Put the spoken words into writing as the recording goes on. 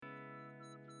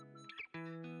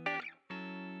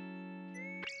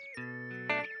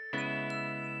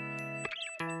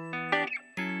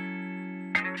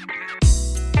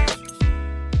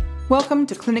Welcome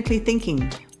to Clinically Thinking.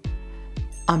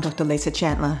 I'm Dr. Lisa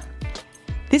Chandler.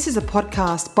 This is a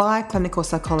podcast by clinical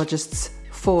psychologists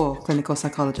for clinical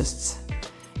psychologists.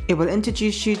 It will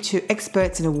introduce you to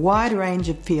experts in a wide range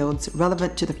of fields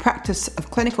relevant to the practice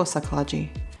of clinical psychology,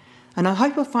 and I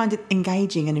hope you'll find it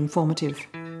engaging and informative.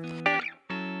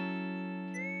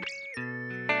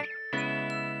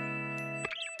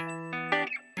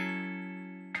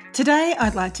 Today,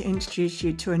 I'd like to introduce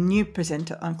you to a new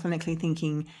presenter on Clinically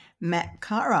Thinking, Matt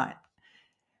Cartwright.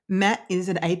 Matt is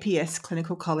an APS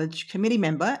Clinical College committee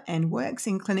member and works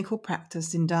in clinical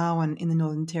practice in Darwin in the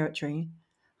Northern Territory.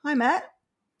 Hi, Matt.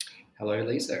 Hello,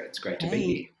 Lisa. It's great to be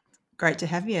here. Great to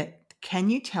have you.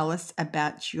 Can you tell us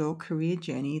about your career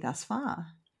journey thus far?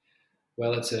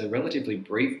 Well, it's a relatively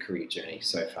brief career journey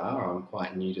so far. I'm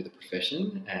quite new to the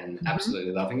profession and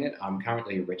absolutely loving it. I'm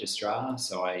currently a registrar,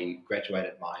 so I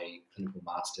graduated my clinical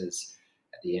masters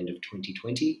at the end of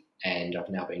 2020, and I've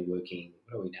now been working,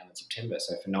 what are we now in September?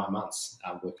 So for 9 months,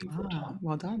 working full-time.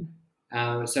 Well done.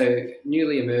 So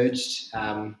newly emerged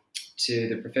to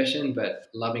the profession, but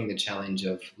loving the challenge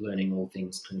of learning all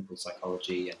things clinical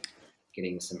psychology and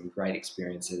getting some great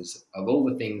experiences of all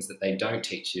the things that they don't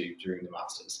teach you during the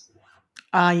masters.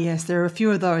 Yes, there are a few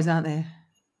of those, aren't there?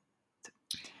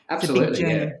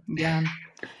 Absolutely, yeah.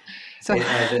 So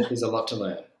there's a lot to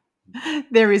learn.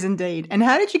 There is indeed. And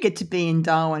how did you get to be in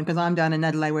Darwin? Because I'm down in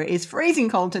Adelaide where it is freezing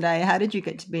cold today. How did you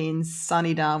get to be in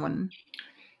sunny Darwin?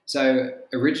 So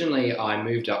originally I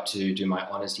moved up to do my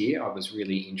honours year. I was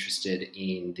really interested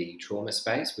in the trauma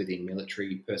space within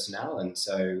military personnel. And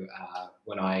so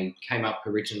when I came up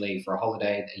originally for a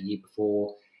holiday a year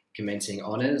before commencing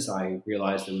honours, I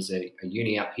realised there was a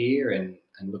uni up here and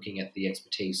looking at the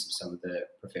expertise of some of the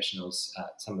professionals,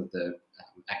 some of the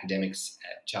academics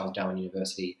at Charles Darwin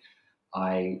University,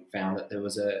 I found that there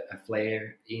was a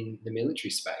flare in the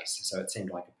military space. So it seemed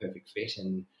like a perfect fit,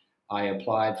 and I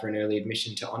applied for an early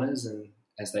admission to honours, and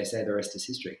as they say, the rest is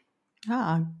history.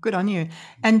 Good on you.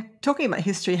 And talking about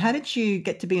history, how did you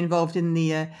get to be involved in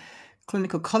the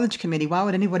Clinical College Committee? Why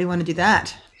would anybody want to do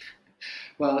that?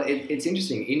 Well, it's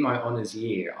interesting. In my honours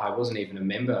year, I wasn't even a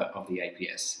member of the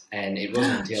APS, and it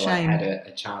wasn't until I had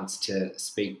a chance to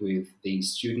speak with the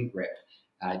student rep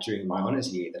during my honours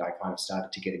year that I kind of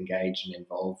started to get engaged and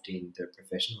involved in the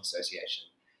professional association.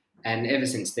 And ever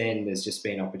since then, there's just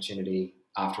been opportunity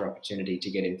after opportunity to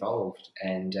get involved.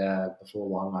 And before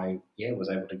long, I was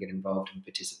able to get involved and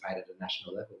participate at a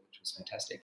national level, which was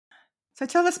fantastic. So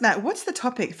tell us, Matt, what's the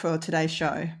topic for today's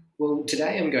show? Well,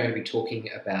 today I'm going to be talking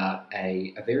about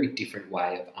a very different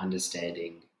way of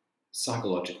understanding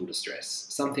psychological distress,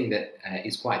 something that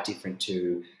is quite different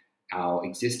to our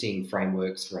existing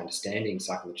frameworks for understanding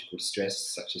psychological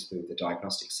distress, such as through the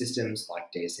diagnostic systems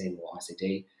like DSM or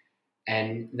ICD.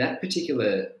 And that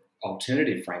particular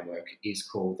alternative framework is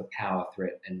called the Power,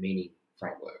 Threat and Meaning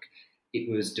framework. It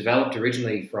was developed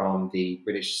originally from the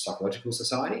British Psychological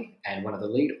Society, and one of the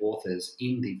lead authors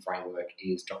in the framework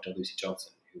is Dr. Lucy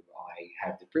Johnson, who I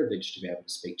have the privilege to be able to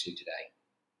speak to today.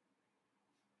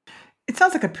 It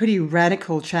sounds like a pretty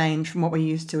radical change from what we're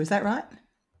used to. Is that right?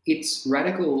 It's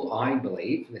radical, I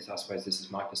believe, and I suppose this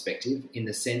is my perspective, in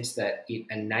the sense that it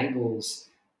enables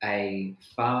a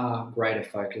far greater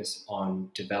focus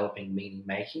on developing meaning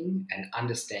making and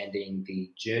understanding the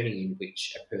journey in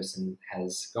which a person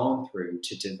has gone through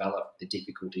to develop the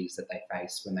difficulties that they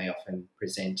face when they often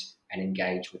present and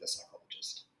engage with a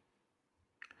psychologist.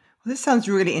 Well, this sounds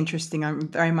really interesting. I'm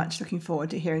very much looking forward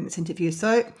to hearing this interview.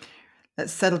 So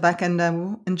let's settle back and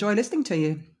we'll enjoy listening to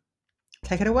you.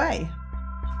 Take it away.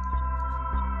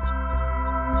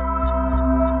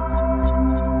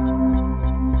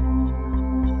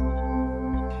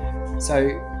 So,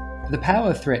 the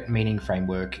Power, Threat, Meaning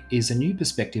framework is a new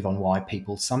perspective on why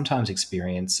people sometimes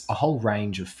experience a whole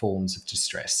range of forms of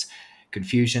distress: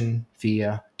 confusion,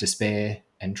 fear, despair,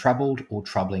 and troubled or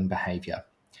troubling behaviour.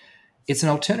 It's an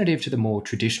alternative to the more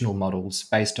traditional models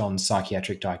based on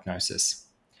psychiatric diagnosis.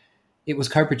 It was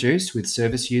co-produced with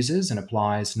service users and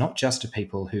applies not just to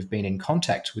people who've been in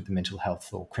contact with the mental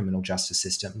health or criminal justice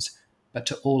systems, but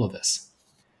to all of us.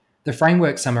 The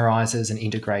framework summarises and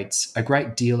integrates a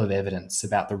great deal of evidence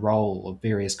about the role of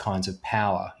various kinds of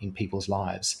power in people's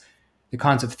lives, the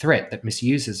kinds of threat that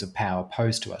misusers of power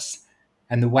pose to us,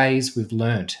 and the ways we've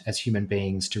learnt as human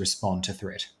beings to respond to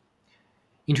threat.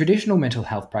 In traditional mental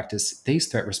health practice, these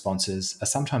threat responses are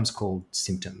sometimes called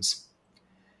symptoms.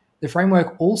 The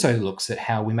framework also looks at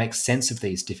how we make sense of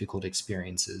these difficult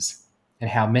experiences and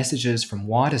how messages from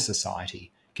wider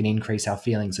society can increase our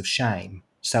feelings of shame,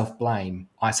 self-blame,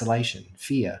 isolation,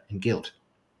 fear, and guilt.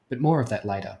 But more of that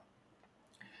later.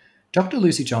 Dr.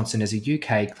 Lucy Johnson is a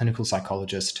UK clinical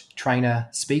psychologist, trainer,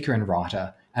 speaker, and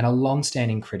writer, and a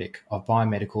long-standing critic of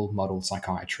biomedical model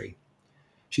psychiatry.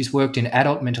 She's worked in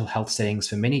adult mental health settings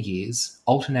for many years,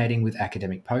 alternating with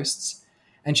academic posts,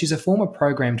 and she's a former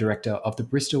program director of the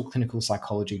Bristol Clinical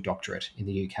Psychology Doctorate in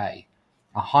the UK,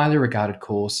 a highly regarded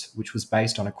course which was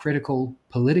based on a critical,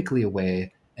 politically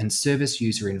aware, and service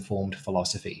user informed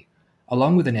philosophy,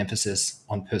 along with an emphasis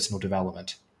on personal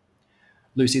development.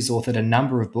 Lucy's authored a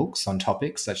number of books on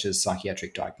topics such as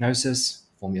psychiatric diagnosis,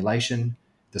 formulation,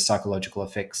 the psychological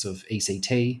effects of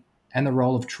ECT, and the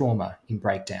role of trauma in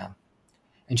breakdown.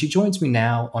 And she joins me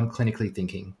now on Clinically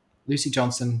Thinking. Lucy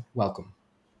Johnson, welcome.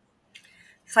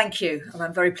 Thank you, and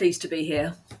I'm very pleased to be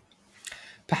here.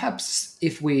 Perhaps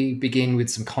if we begin with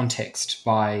some context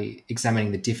by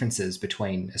examining the differences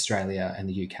between Australia and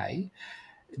the UK,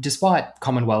 despite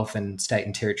Commonwealth and state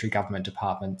and territory government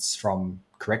departments, from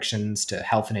corrections to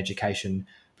health and education,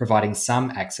 providing some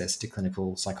access to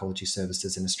clinical psychology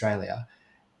services in Australia,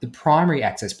 the primary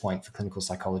access point for clinical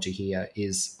psychology here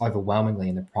is overwhelmingly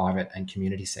in the private and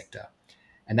community sector.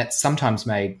 And that's sometimes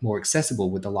made more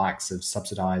accessible with the likes of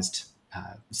subsidised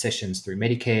sessions through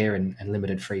Medicare and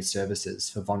limited free services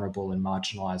for vulnerable and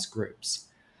marginalised groups.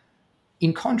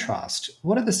 In contrast,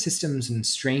 what are the systems and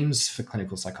streams for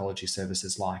clinical psychology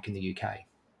services like in the UK?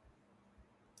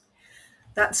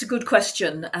 That's a good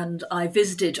question, and I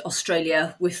visited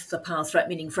Australia with the Power Threat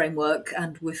Meaning Framework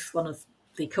and with one of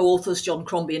the co-authors, John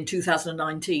Crombie, in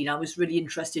 2019. I was really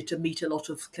interested to meet a lot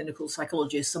of clinical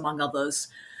psychologists, among others,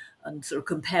 and sort of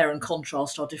compare and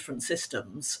contrast our different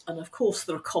systems. And of course,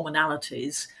 there are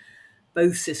commonalities.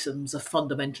 Both systems are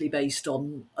fundamentally based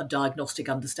on a diagnostic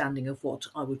understanding of what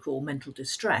I would call mental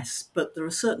distress, but there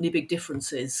are certainly big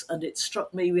differences. And it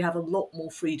struck me we have a lot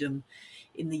more freedom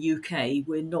in the UK.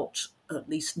 We're not, at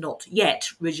least not yet,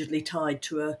 rigidly tied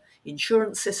to an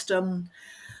insurance system.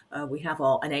 We have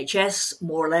our NHS,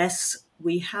 more or less.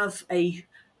 We have a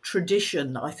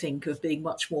tradition, I think, of being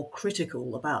much more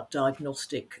critical about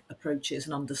diagnostic approaches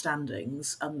and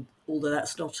understandings. And although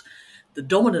that's not the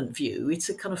dominant view, it's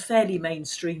a kind of fairly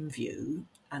mainstream view.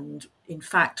 And in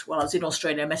fact, while I was in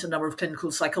Australia, I met a number of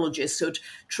clinical psychologists who'd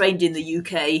trained in the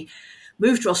UK,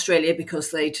 moved to Australia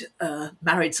because they'd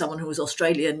married someone who was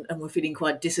Australian and were feeling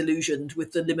quite disillusioned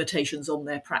with the limitations on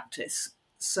their practice.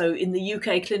 So in the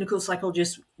UK, clinical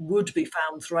psychologists would be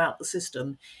found throughout the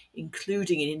system,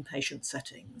 including in inpatient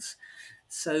settings.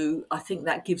 So I think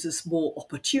that gives us more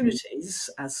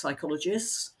opportunities as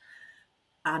psychologists.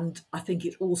 And I think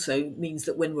it also means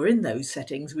that when we're in those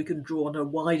settings, we can draw on a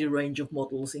wider range of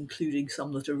models, including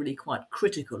some that are really quite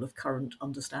critical of current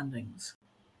understandings.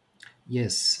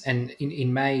 Yes, and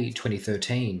in May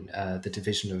 2013, the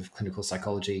Division of Clinical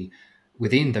Psychology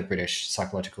within the British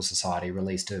Psychological Society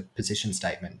released a position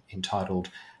statement entitled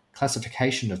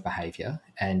Classification of Behaviour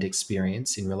and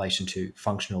Experience in Relation to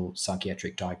Functional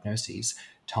Psychiatric Diagnoses,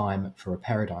 Time for a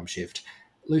Paradigm Shift.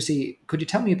 Lucy, could you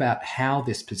tell me about how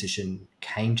this position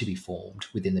came to be formed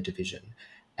within the division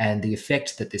and the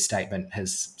effect that this statement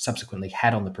has subsequently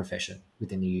had on the profession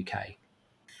within the UK?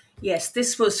 Yes,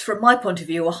 this was, from my point of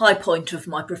view, a high point of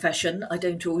my profession. I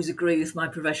don't always agree with my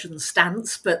profession's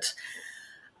stance, but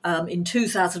in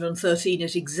 2013,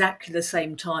 at exactly the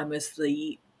same time as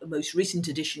the most recent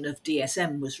edition of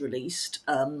DSM was released,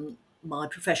 my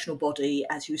professional body,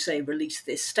 as you say, released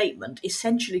this statement,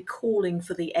 essentially calling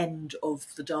for the end of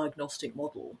the diagnostic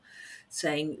model,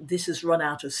 saying this has run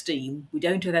out of steam, we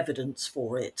don't have evidence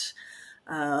for it.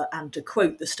 And to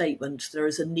quote the statement, there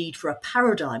is a need for a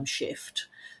paradigm shift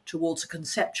towards a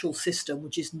conceptual system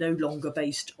which is no longer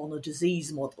based on a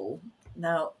disease model.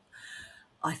 Now,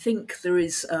 I think there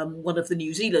is one of the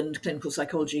New Zealand clinical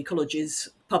psychology colleges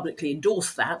publicly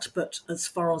endorsed that, but as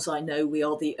far as I know, we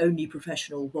are the only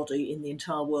professional body in the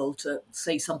entire world to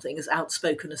say something as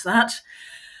outspoken as that.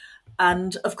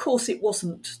 And of course,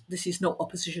 this is not a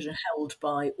position held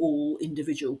by all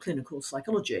individual clinical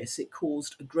psychologists. It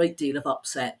caused a great deal of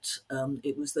upset.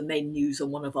 It was the main news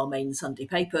on one of our main Sunday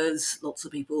papers. Lots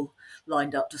of people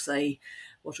lined up to say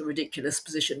what a ridiculous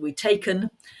position we'd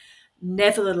taken.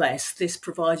 Nevertheless, this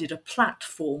provided a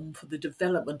platform for the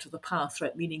development of the Power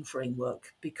Threat Meaning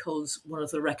Framework, because one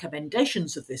of the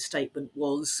recommendations of this statement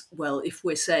was, well, if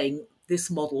we're saying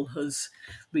this model has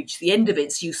reached the end of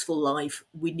its useful life,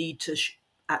 we need to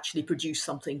actually produce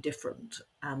something different.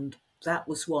 And that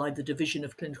was why the Division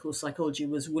of Clinical Psychology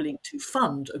was willing to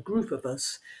fund a group of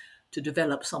us to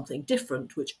develop something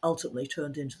different, which ultimately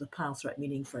turned into the Power Threat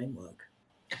Meaning Framework.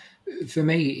 For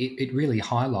me, it really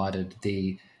highlighted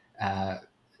the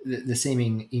the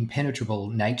seeming impenetrable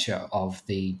nature of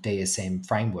the DSM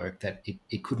framework, that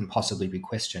it couldn't possibly be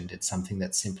questioned. It's something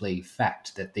that's simply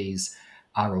fact, that these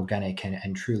are organic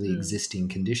and truly existing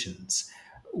conditions.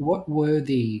 What were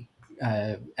the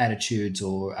attitudes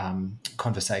or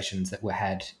conversations that were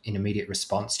had in immediate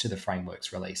response to the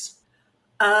framework's release?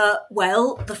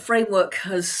 Well, the framework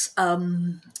has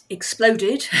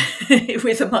exploded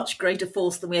with a much greater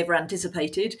force than we ever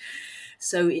anticipated.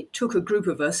 So it took a group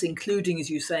of us, including, as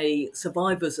you say,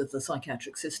 survivors of the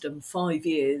psychiatric system, 5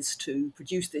 years to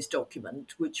produce this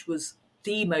document, which was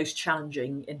the most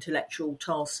challenging intellectual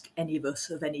task any of us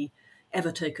have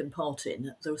ever taken part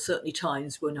in. There were certainly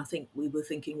times when I think we were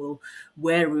thinking, well,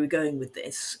 where are we going with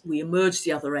this? We emerged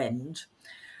the other end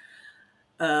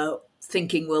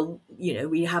thinking, well,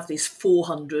 we have this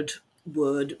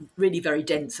 400-word, really very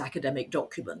dense academic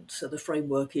document. So the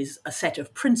framework is a set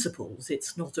of principles.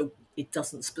 It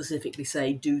doesn't specifically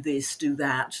say do this, do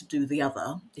that, do the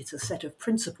other. It's a set of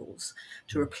principles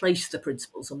to replace the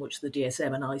principles on which the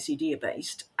DSM and ICD are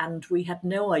based. And we had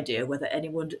no idea whether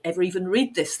anyone would ever even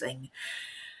read this thing.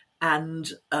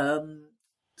 And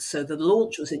so the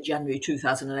launch was in January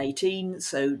 2018.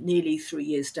 So nearly 3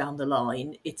 years down the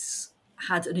line, it's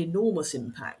had an enormous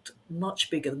impact, much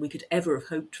bigger than we could ever have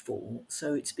hoped for.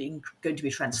 So it's going to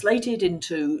be translated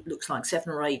into, looks like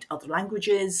 7 or 8 other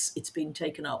languages. It's been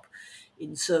taken up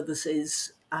in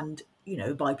services and,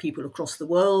 by people across the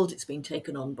world. It's been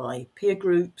taken on by peer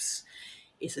groups.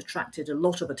 It's attracted a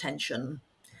lot of attention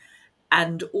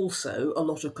and also a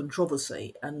lot of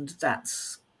controversy. And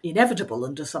that's inevitable,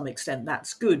 and to some extent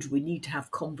that's good. We need to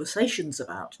have conversations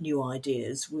about new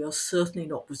ideas. We are certainly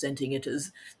not presenting it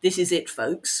as, this is it,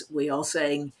 folks. We are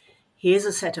saying, here's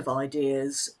a set of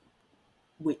ideas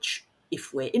which,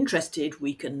 if we're interested,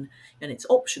 we can, and it's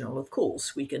optional, of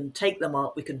course, we can take them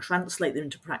up, we can translate them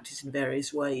into practice in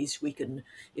various ways, we can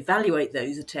evaluate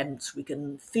those attempts, we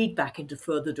can feed back into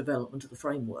further development of the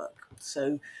framework.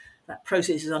 So that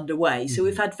process is underway. So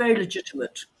we've had very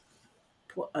legitimate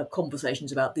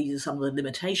conversations about these are some of the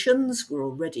limitations. We're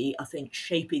already, I think,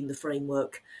 shaping the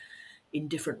framework in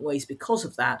different ways because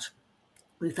of that.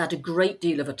 We've had a great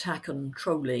deal of attack and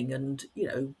trolling and,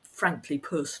 frankly,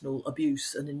 personal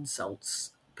abuse and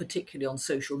insults, particularly on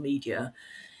social media.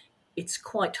 It's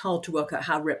quite hard to work out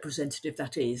how representative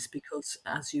that is because,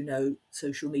 as you know,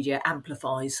 social media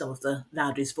amplifies some of the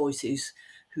loudest voices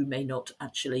who may not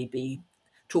actually be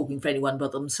talking for anyone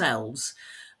but themselves.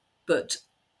 But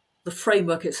the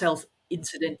framework itself,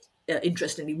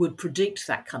 interestingly, would predict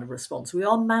that kind of response. We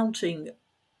are mounting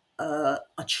a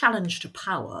challenge to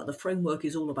power. The framework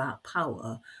is all about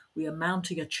power. We are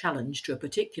mounting a challenge to a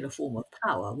particular form of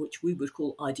power, which we would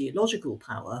call ideological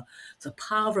power, the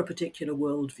power of a particular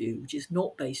worldview, which is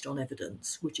not based on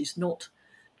evidence, which is not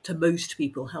to most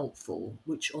people helpful,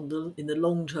 which in the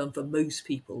long term for most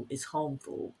people is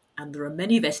harmful. And there are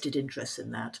many vested interests in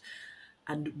that.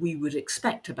 And we would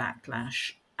expect a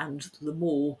backlash. And the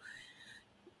more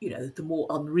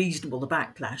unreasonable the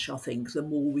backlash, I think, the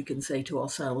more we can say to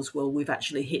ourselves, well, we've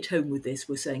actually hit home with this,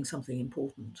 we're saying something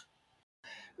important.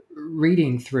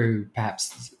 Reading through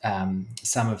perhaps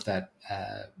some of that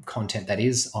content that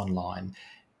is online,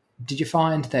 did you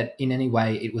find that in any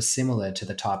way it was similar to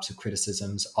the types of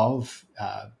criticisms of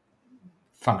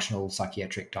functional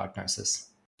psychiatric diagnosis?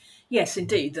 Yes,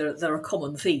 indeed. There are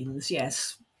common themes,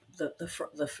 yes.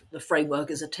 The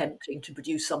framework is attempting to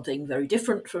produce something very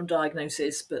different from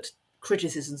diagnosis, but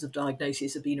criticisms of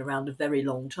diagnosis have been around a very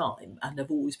long time and have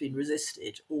always been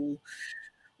resisted,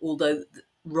 although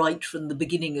right from the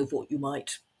beginning of what you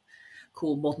might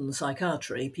call modern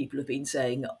psychiatry, people have been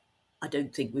saying, I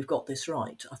don't think we've got this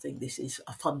right. I think this is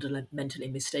a fundamentally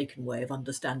mistaken way of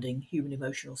understanding human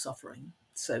emotional suffering.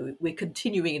 So we're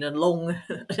continuing in a long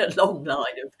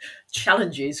line of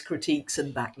challenges, critiques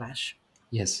and backlash.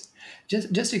 Yes.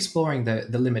 Just exploring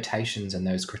the limitations and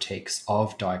those critiques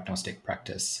of diagnostic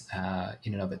practice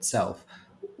in and of itself,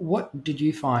 what did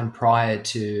you find prior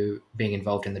to being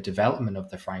involved in the development of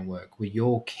the framework were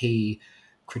your key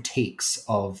critiques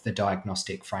of the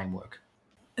diagnostic framework?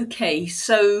 Okay,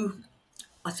 so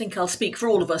I think I'll speak for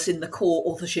all of us in the core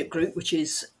authorship group, which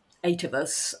is 8 of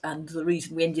us, and the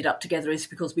reason we ended up together is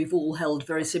because we've all held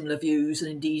very similar views and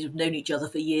indeed have known each other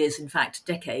for years, in fact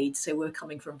decades, so we're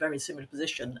coming from a very similar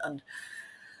position. And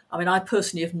I mean, I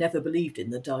personally have never believed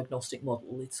in the diagnostic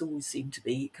model. It's always seemed to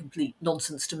be complete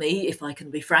nonsense to me, if I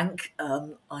can be frank.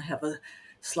 I have a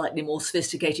slightly more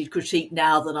sophisticated critique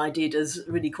now than I did as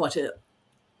really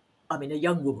a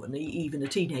young woman, even a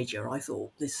teenager. I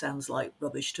thought, this sounds like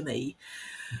rubbish to me.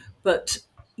 But,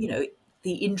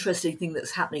 the interesting thing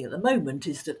that's happening at the moment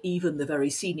is that even the very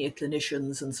senior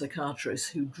clinicians and psychiatrists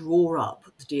who draw up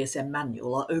the DSM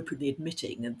manual are openly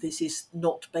admitting that this is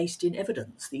not based in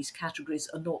evidence. These categories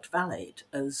are not valid,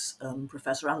 as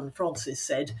Professor Alan Francis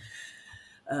said,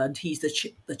 and he's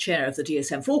the chair of the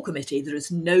DSM-4 committee. There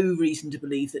is no reason to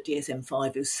believe that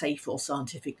DSM-5 is safe or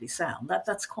scientifically sound.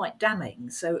 That's quite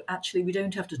damning. So actually, we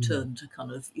don't have to turn to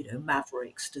kind of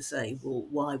mavericks to say, well,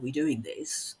 why are we doing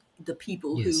this? The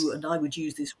people who, and I would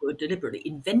use this word deliberately,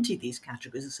 invented these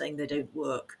categories are saying they don't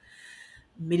work.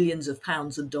 Millions of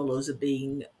pounds and dollars are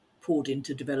being poured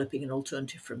into developing an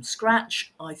alternative from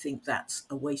scratch. I think that's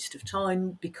a waste of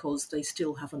time because they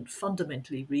still haven't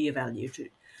fundamentally reevaluated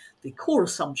the core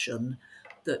assumption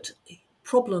that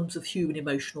problems of human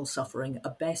emotional suffering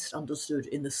are best understood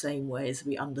in the same way as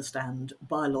we understand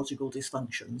biological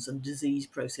dysfunctions and disease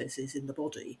processes in the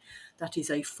body. That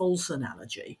is a false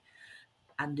analogy.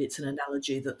 And it's an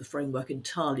analogy that the framework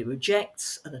entirely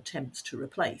rejects and attempts to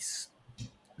replace.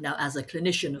 Now, as a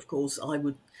clinician, of course,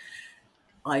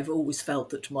 I've always felt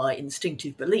that my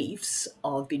instinctive beliefs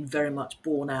have been very much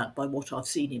borne out by what I've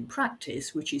seen in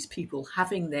practice, which is people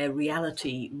having their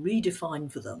reality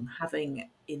redefined for them, having,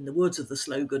 in the words of the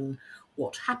slogan,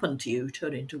 what happened to you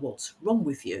turn into what's wrong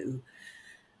with you,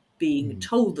 being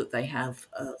told that they have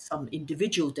some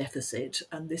individual deficit,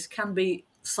 and this can be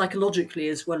psychologically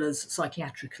as well as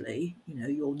psychiatrically,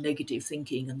 your negative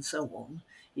thinking and so on,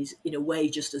 is in a way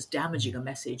just as damaging a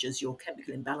message as your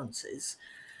chemical imbalances,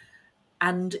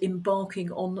 and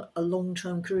embarking on a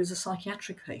long-term career as a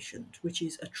psychiatric patient, which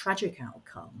is a tragic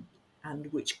outcome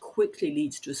and which quickly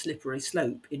leads to a slippery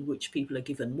slope in which people are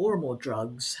given more and more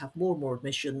drugs, have more and more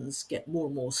admissions, get more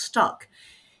and more stuck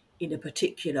in a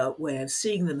particular way of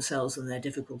seeing themselves and their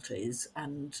difficulties.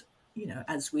 And,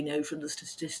 as we know from the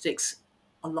statistics,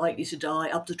 are likely to die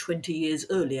up to 20 years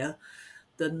earlier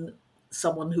than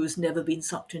someone who has never been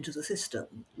sucked into the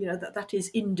system. That is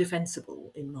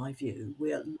indefensible in my view.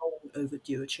 We are long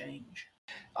overdue a change.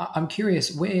 I'm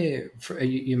curious,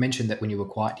 you mentioned that when you were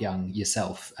quite young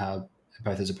yourself,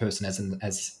 both as a person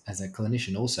as a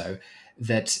clinician also,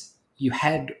 that you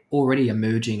had already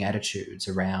emerging attitudes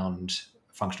around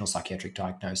functional psychiatric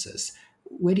diagnosis.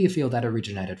 Where do you feel that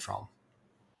originated from?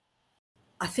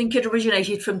 I think it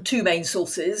originated from two main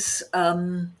sources.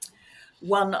 One,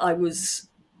 I was,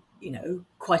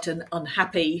 quite an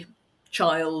unhappy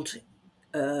child,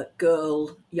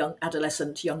 girl, young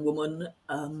adolescent, young woman.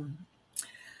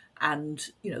 And,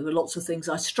 there were lots of things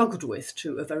I struggled with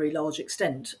to a very large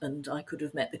extent. And I could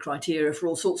have met the criteria for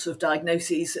all sorts of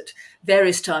diagnoses at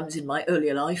various times in my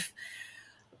earlier life.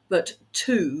 But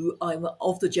two, I'm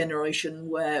of the generation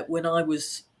where when I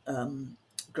was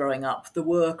growing up, there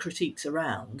were critiques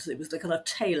around. It was the kind of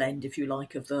tail end, if you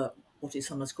like, of what is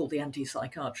sometimes called the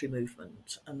anti-psychiatry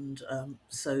movement. And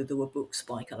so there were books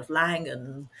by kind of Lang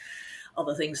and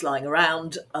other things lying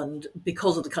around. And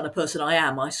because of the kind of person I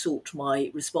am, I sought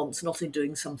my response not in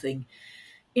doing something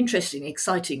interesting,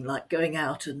 exciting, like going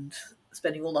out and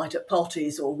spending all night at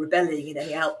parties or rebelling in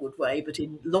any outward way, but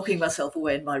in locking myself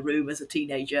away in my room as a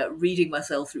teenager, reading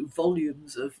myself through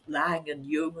volumes of Lang and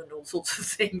Jung and all sorts of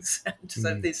things. And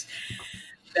so this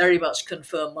very much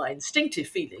confirmed my instinctive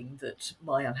feeling that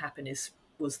my unhappiness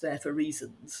was there for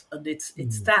reasons. And it's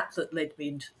that led me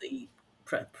into the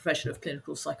profession of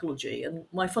clinical psychology. And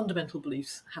my fundamental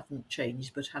beliefs haven't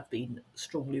changed, but have been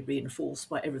strongly reinforced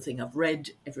by everything I've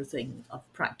read, everything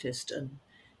I've practiced, and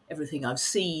everything I've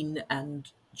seen,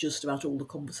 and just about all the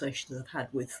conversations I've had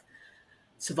with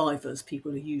survivors,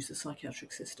 people who use the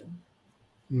psychiatric system.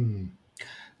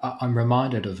 I'm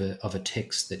reminded of a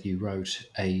text that you wrote,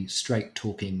 a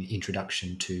straight-talking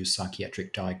introduction to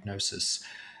psychiatric diagnosis.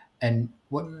 And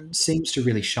what seems to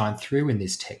really shine through in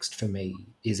this text for me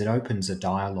is it opens a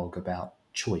dialogue about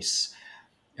choice,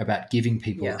 about giving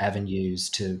people avenues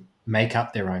to make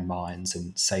up their own minds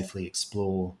and safely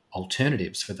explore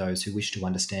alternatives for those who wish to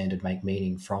understand and make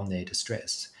meaning from their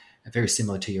distress. Very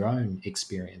similar to your own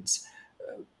experience.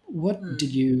 What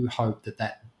did you hope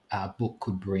that book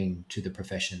could bring to the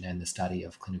profession and the study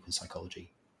of clinical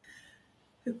psychology?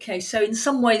 Okay, so in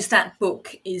some ways that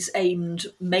book is aimed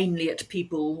mainly at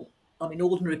people,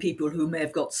 ordinary people who may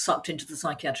have got sucked into the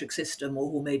psychiatric system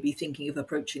or who may be thinking of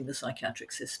approaching the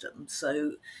psychiatric system.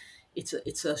 So it's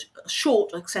a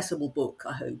short, accessible book.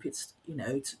 I hope it's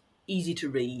easy to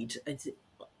read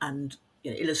and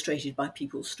illustrated by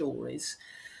people's stories.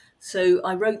 So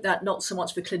I wrote that not so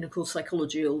much for clinical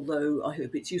psychology, although I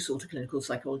hope it's useful to clinical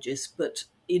psychologists, but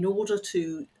in order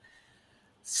to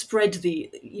spread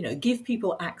give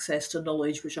people access to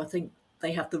knowledge which I think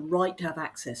they have the right to have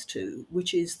access to,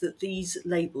 which is that these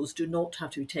labels do not have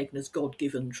to be taken as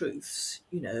God-given truths.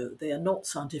 They are not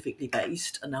scientifically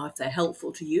based, and now if they're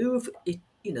helpful to you,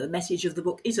 the message of the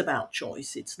book is about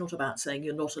choice. It's not about saying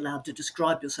you're not allowed to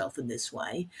describe yourself in this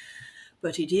way,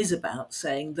 but it is about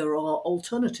saying there are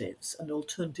alternatives, and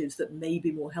alternatives that may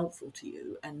be more helpful to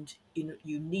you. And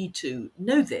you need to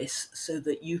know this so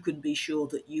that you can be sure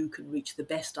that you can reach the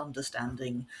best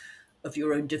understanding of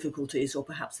your own difficulties, or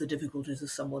perhaps the difficulties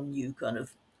of someone you kind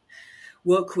of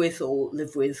work with or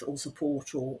live with or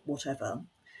support or whatever.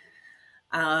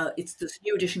 It's this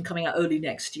new edition coming out early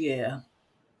next year,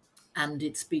 and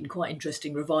it's been quite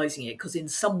interesting revising it, because in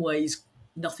some ways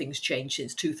nothing's changed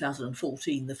since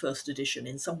 2014, the first edition.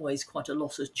 In some ways quite a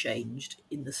lot has changed,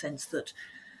 in the sense that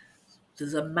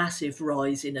there's a massive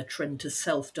rise in a trend to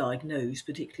self-diagnose,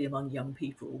 particularly among young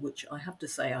people, which I have to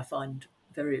say I find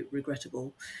very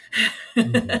regrettable.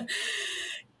 Mm-hmm.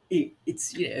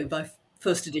 It's, my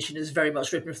first edition is very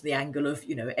much written from the angle of,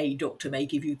 a doctor may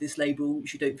give you this label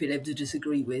which you don't feel able to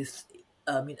disagree with.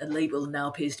 A label now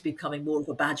appears to be becoming more of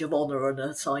a badge of honour and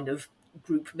a sign of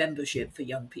group membership for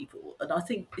young people. And I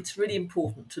think it's really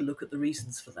important to look at the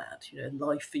reasons for that.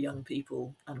 Life for young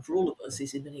people and for all of us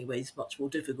is in many ways much more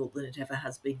difficult than it ever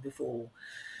has been before.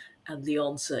 And the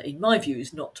answer, in my view,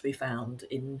 is not to be found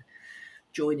in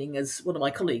joining, as one of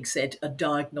my colleagues said, a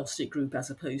diagnostic group as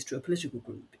opposed to a political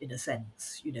group, in a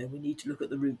sense. We need to look at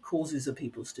the root causes of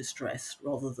people's distress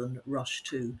rather than rush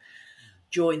to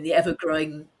join the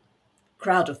ever-growing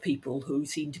crowd of people who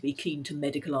seem to be keen to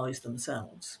medicalise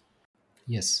themselves.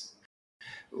 Yes.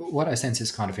 What I sense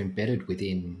is kind of embedded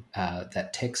within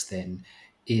that text then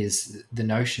is the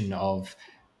notion of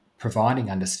providing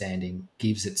understanding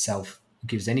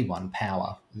gives anyone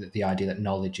power, the idea that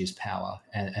knowledge is power,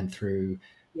 and through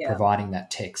providing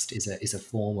that text is a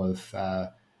form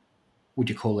of, would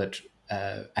you call it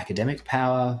academic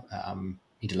power,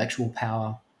 intellectual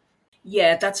power?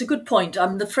 Yeah, that's a good point.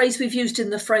 The phrase we've used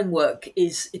in the framework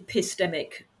is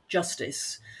epistemic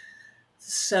justice.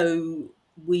 So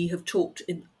we talk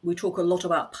a lot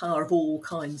about power of all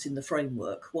kinds in the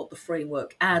framework. What the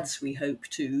framework adds, we hope,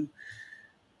 to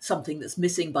something that's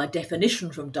missing by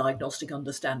definition from diagnostic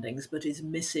understandings, but is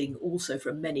missing also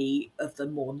from many of the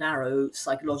more narrow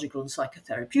psychological and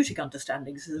psychotherapeutic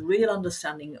understandings, is a real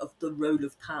understanding of the role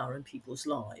of power in people's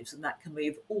lives. And that can be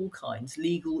of all kinds: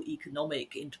 legal,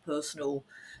 economic, interpersonal,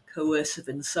 coercive,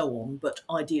 and so on. But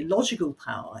ideological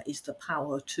power is the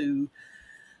power to,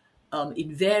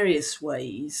 in various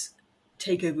ways,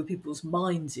 take over people's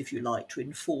minds, if you like, to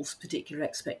enforce particular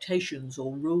expectations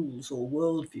or rules or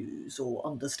worldviews or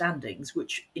understandings,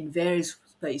 which in various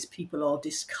ways people are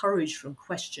discouraged from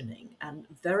questioning. And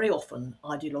very often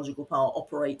ideological power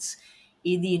operates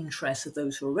in the interests of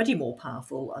those who are already more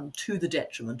powerful and to the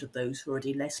detriment of those who are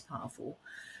already less powerful.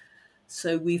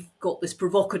 So we've got this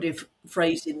provocative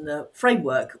phrase in the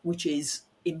framework, which is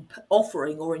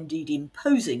offering or indeed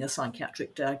imposing a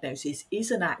psychiatric diagnosis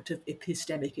is an act of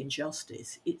epistemic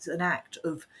injustice. It's an act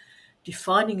of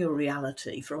defining a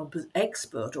reality from an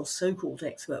expert or so-called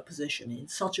expert position in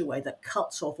such a way that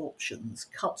cuts off options,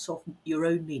 cuts off your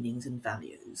own meanings and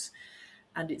values.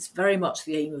 And it's very much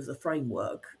the aim of the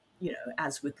framework,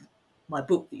 as with my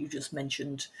book that you just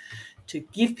mentioned, to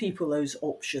give people those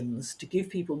options, to give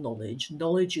people knowledge.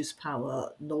 Knowledge is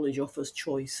power, knowledge offers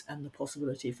choice and the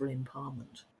possibility for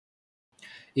empowerment.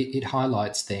 It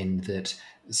highlights then that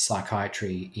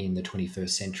psychiatry in the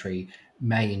 21st century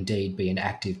may indeed be an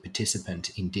active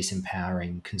participant in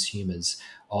disempowering consumers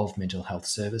of mental health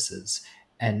services.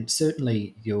 And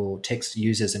certainly your text,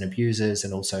 users and abusers,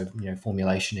 and also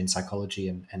formulation in psychology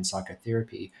and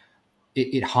psychotherapy,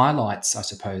 it highlights, I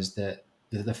suppose,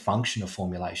 the function of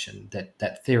formulation,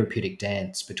 that therapeutic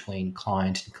dance between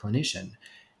client and clinician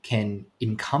can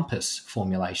encompass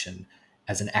formulation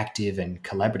as an active and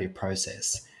collaborative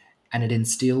process, and it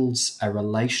instills a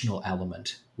relational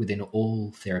element within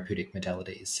all therapeutic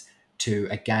modalities to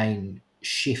again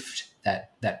shift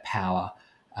that power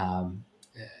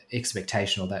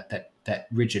expectation, or that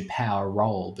rigid power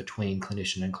role between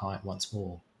clinician and client once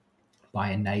more,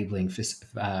 by enabling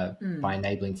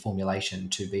formulation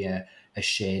to be a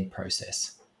shared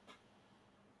process.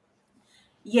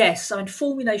 Yes,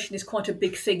 formulation is quite a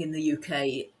big thing in the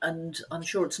UK, and I'm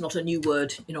sure it's not a new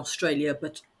word in Australia,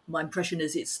 but my impression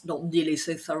is it's not nearly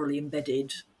so thoroughly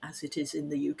embedded as it is in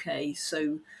the UK.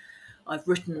 So I've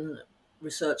written,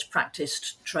 researched,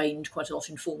 practiced, trained quite a lot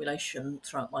in formulation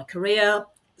throughout my career.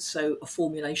 So a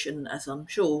formulation, as I'm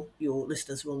sure your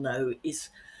listeners will know, is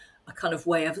a kind of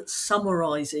way of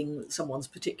summarising someone's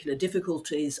particular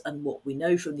difficulties and what we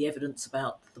know from the evidence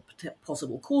about the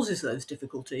possible causes of those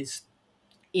difficulties,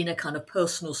 in a kind of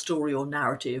personal story or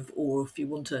narrative, or if you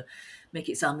want to make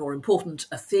it sound more important,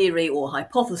 a theory or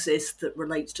hypothesis that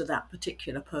relates to that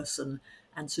particular person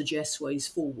and suggests ways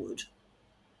forward.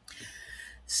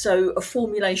 So a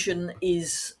formulation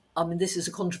is, this is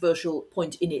a controversial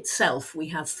point in itself. We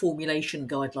have formulation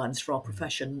guidelines for our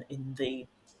profession in the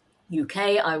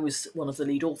UK. I was one of the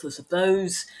lead authors of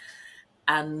those.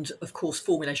 And of course,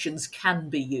 formulations can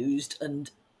be used,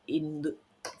 and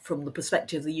from the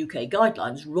perspective of the UK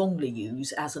guidelines, wrongly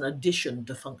used as an addition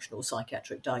to functional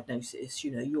psychiatric diagnosis.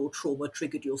 Your trauma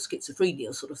triggered your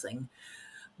schizophrenia sort of thing.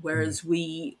 Whereas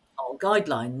our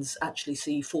guidelines actually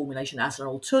see formulation as an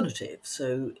alternative.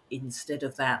 So instead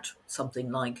of that,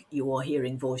 something like you are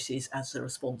hearing voices as a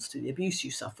response to the abuse you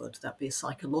suffered, that'd be a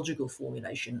psychological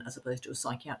formulation as opposed to a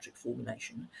psychiatric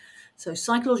formulation. So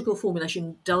psychological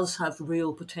formulation does have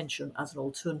real potential as an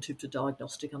alternative to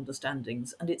diagnostic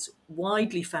understandings, and it's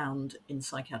widely found in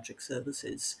psychiatric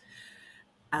services.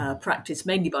 Practiced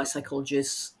mainly by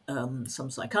psychologists.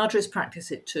 Some psychiatrists practice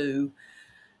it too.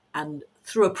 And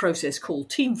through a process called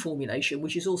team formulation,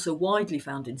 which is also widely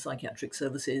found in psychiatric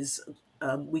services,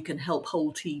 we can help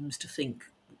whole teams to think,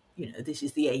 this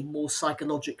is the aim, more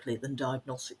psychologically than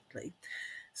diagnostically.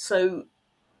 So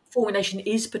formulation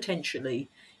is potentially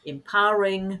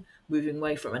empowering, moving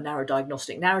away from a narrow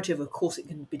diagnostic narrative. Of course, it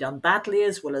can be done badly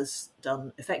as well as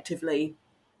done effectively.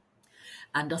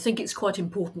 And I think it's quite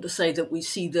important to say that we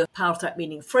see the power threat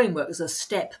meaning framework as a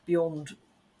step beyond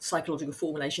psychological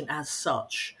formulation as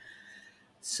such.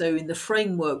 So in the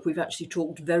framework, we've actually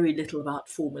talked very little about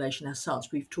formulation as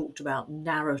such. We've talked about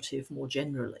narrative more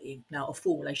generally. Now, a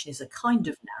formulation is a kind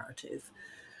of narrative,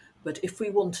 but if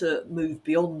we want to move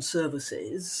beyond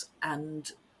services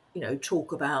and,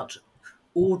 talk about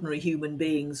ordinary human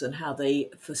beings and how they,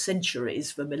 for centuries,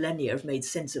 for millennia, have made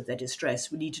sense of their distress,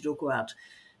 we need to talk about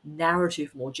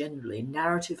narrative more generally,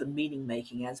 narrative and meaning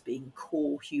making as being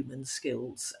core human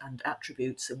skills and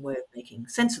attributes and way of making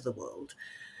sense of the world.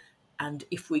 And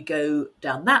if we go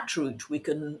down that route, we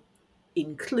can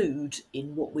include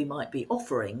in what we might be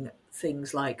offering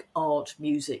things like art,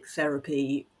 music,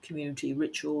 therapy, community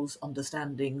rituals,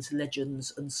 understandings,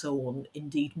 legends, and so on.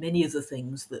 Indeed, many of the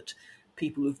things that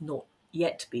people who've not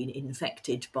yet been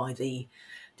infected by the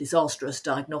disastrous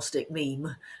diagnostic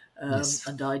meme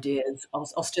and ideas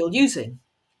are still using.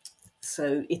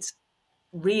 So it's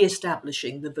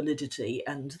re-establishing the validity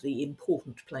and the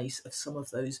important place of some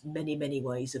of those many, many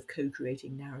ways of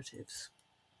co-creating narratives.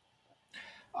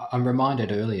 I'm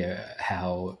reminded earlier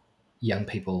how young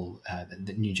people,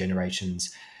 the new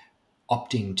generations,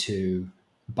 opting to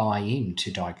buy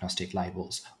into diagnostic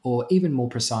labels, or even more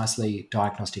precisely,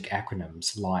 diagnostic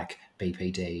acronyms like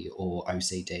BPD or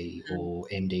OCD or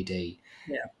MDD.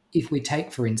 Yeah. If we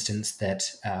take, for instance, that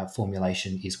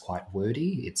formulation is quite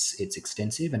wordy, it's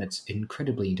extensive, and it's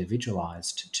incredibly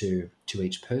individualized to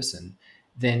each person,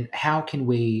 then how can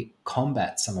we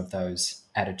combat some of those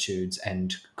attitudes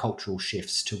and cultural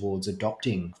shifts towards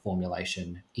adopting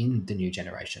formulation in the new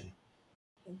generation?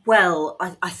 Well,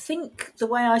 I think the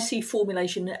way I see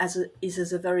formulation is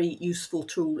as a very useful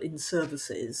tool in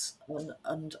services,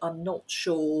 and I'm not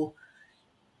sure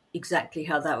exactly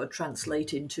how that would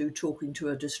translate into talking to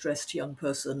a distressed young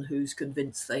person who's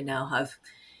convinced they now have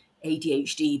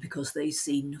ADHD because they've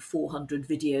seen 400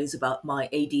 videos about my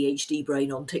ADHD brain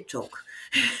on TikTok.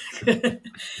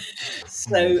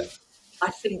 So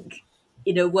I think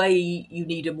in a way you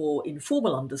need a more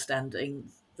informal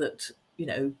understanding that,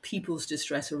 people's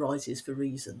distress arises for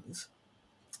reasons.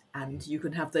 And you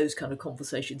can have those kind of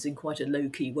conversations in quite a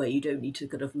low-key way. You don't need to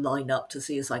kind of line up to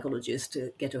see a psychologist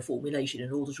to get a formulation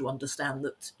in order to understand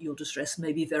that your distress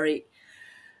may be very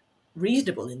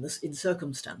reasonable in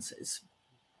circumstances.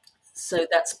 So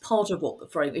that's part of what the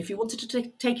frame. If you wanted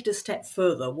to take it a step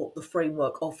further, what the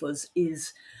framework offers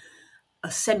is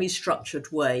a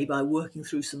semi-structured way, by working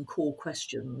through some core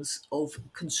questions, of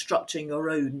constructing your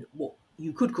own, what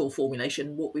you could call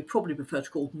formulation, what we probably prefer to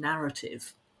call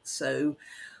narrative. So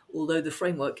although the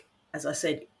framework, as I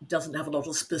said, doesn't have a lot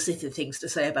of specific things to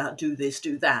say about do this,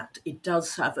 do that, it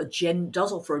does have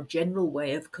does offer a general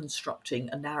way of constructing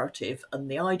a narrative. And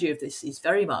the idea of this is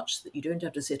very much that you don't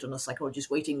have to sit on a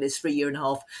psychologist waiting list for a year and a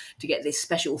half to get this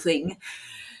special thing.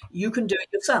 You can do it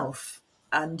yourself,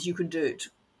 and you can do it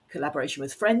collaboration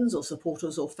with friends or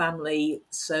supporters or family.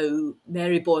 So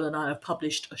Mary Boyle and I have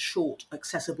published a short,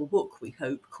 accessible book, we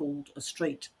hope, called A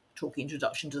Straight Talking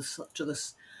Introduction to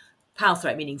this Power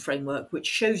Threat Meaning Framework, which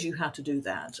shows you how to do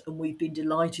that. And we've been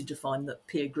delighted to find that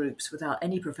peer groups, without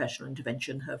any professional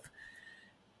intervention, have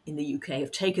in the UK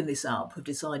have taken this up, have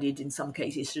decided in some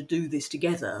cases to do this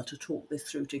together, to talk this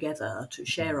through together, to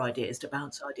share ideas, to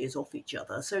bounce ideas off each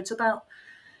other. So it's about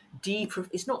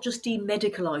it's not just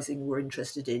demedicalising we're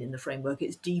interested in the framework,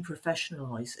 it's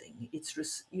deprofessionalising. It's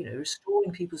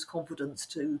restoring people's confidence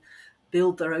to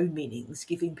build their own meanings,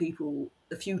 giving people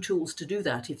a few tools to do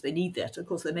that if they need that. Of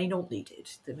course, they may not need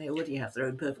it. They may already have their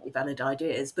own perfectly valid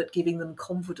ideas, but giving them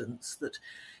confidence that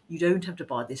you don't have to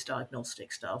buy this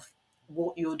diagnostic stuff.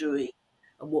 What you're doing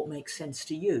and what makes sense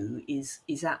to you is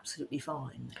absolutely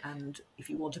fine. And if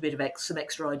you want a bit of some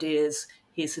extra ideas,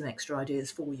 here's some extra ideas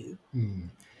for you.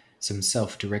 Some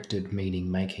self-directed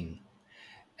meaning making.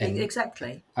 And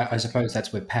exactly. I suppose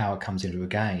that's where power comes into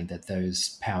again, that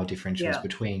those power differentials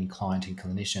between client and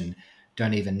clinician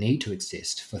don't even need to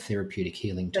exist for therapeutic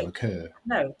healing to occur.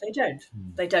 No, they don't.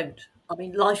 They don't. I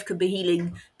mean, life can be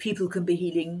healing, people can be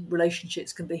healing,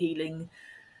 relationships can be healing.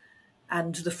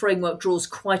 And the framework draws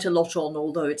quite a lot on,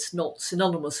 although it's not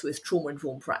synonymous with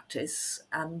trauma-informed practice.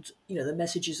 And, the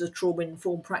messages of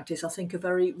trauma-informed practice, I think, are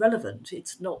very relevant.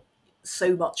 It's not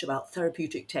so much about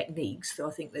therapeutic techniques, though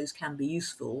I think those can be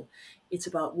useful. It's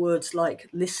about words like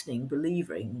listening,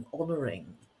 believing,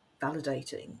 honouring,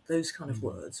 validating, those kind of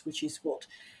words, which is what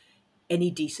any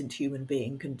decent human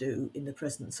being can do in the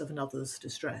presence of another's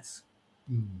distress.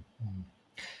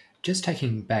 Just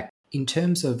taking back, in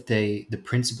terms of the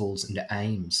principles and the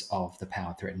aims of the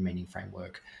Power, Threat and Meaning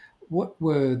framework, what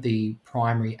were the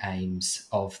primary aims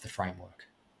of the framework?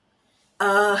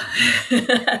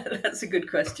 That's a good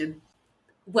question.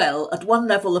 Well, at one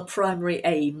level, a primary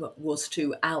aim was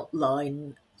to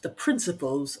outline the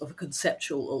principles of a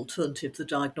conceptual alternative to the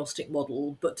diagnostic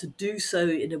model, but to do so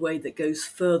in a way that goes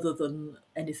further than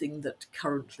anything that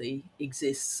currently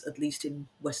exists, at least in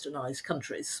westernised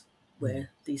countries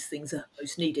where these things are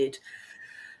most needed.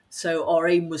 So our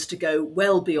aim was to go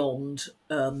well beyond,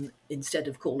 instead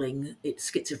of calling it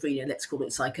schizophrenia, let's call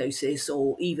it psychosis,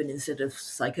 or even instead of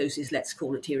psychosis, let's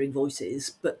call it hearing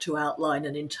voices, but to outline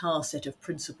an entire set of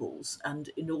principles. And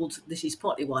this is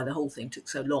partly why the whole thing took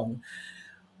so long,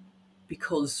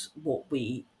 because what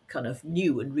we kind of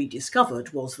knew and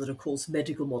rediscovered was that, of course,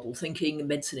 medical model thinking,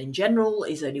 medicine in general,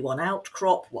 is only one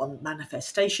outcrop, one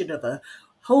manifestation of a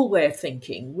whole way of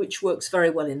thinking, which works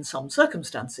very well in some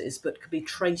circumstances, but can be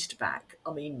traced back.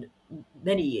 I mean,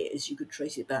 many years. You could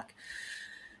trace it back,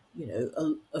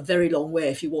 a very long way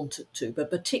if you wanted to, but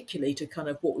particularly to kind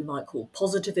of what we might call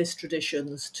positivist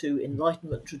traditions, to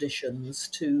Enlightenment traditions,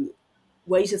 to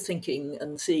ways of thinking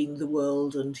and seeing the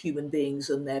world and human beings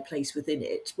and their place within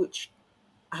it, which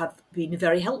have been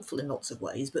very helpful in lots of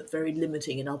ways, but very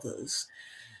limiting in others.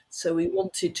 So we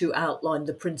wanted to outline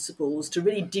the principles, to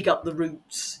really dig up the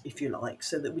roots, if you like,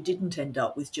 so that we didn't end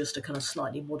up with just a kind of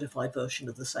slightly modified version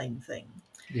of the same thing.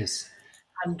 Yes.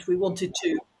 And we wanted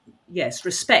to,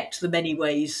 respect the many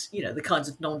ways, the kinds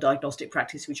of non-diagnostic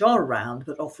practice which are around,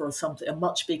 but offer something a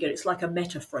much bigger, it's like a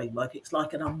meta framework. It's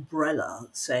like an umbrella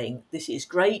saying, this is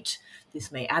great,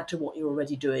 this may add to what you're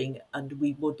already doing, and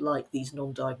we would like these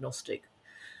non-diagnostic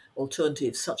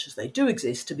alternatives, such as they do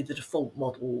exist, to be the default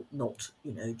model, not,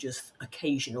 just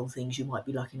occasional things you might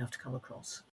be lucky enough to come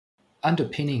across.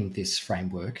 Underpinning this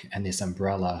framework and this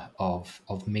umbrella of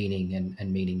meaning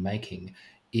and meaning making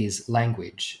is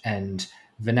language, and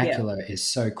vernacular is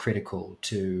so critical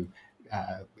to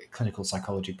clinical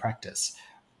psychology practice.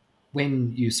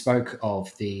 When you spoke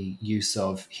of the use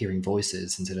of hearing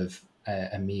voices instead of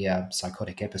a mere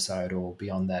psychotic episode or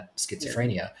beyond that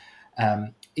schizophrenia,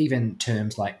 even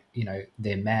terms like,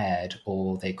 they're mad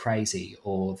or they're crazy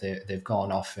or they've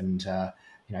gone off and,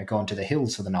 gone to the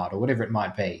hills for the night or whatever it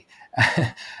might be.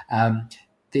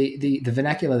 The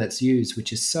vernacular that's used,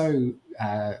 which is so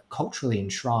culturally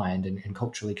enshrined and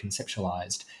culturally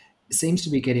conceptualized, seems to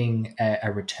be getting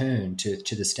a return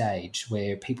to the stage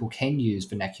where people can use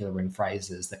vernacular and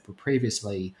phrases that were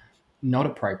previously not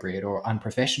appropriate or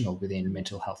unprofessional within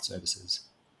mental health services.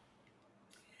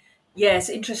 Yes,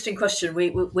 interesting question.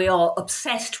 We are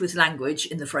obsessed with language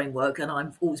in the framework, and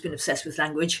I've always been obsessed with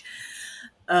language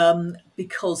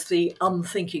because the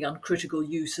unthinking, uncritical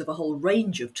use of a whole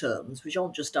range of terms, which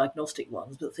aren't just diagnostic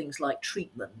ones, but things like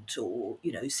treatment or,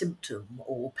 symptom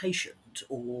or patient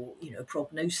or,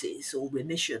 prognosis or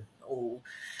remission, or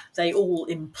they all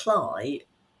imply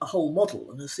a whole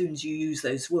model. And as soon as you use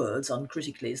those words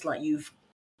uncritically, it's like you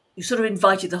sort of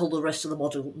invited the rest of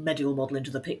the medical model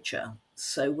into the picture.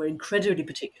 So we're incredibly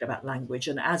particular about language.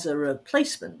 And as a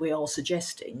replacement, we are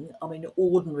suggesting,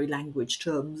 ordinary language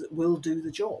terms will do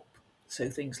the job. So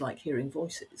things like hearing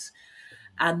voices.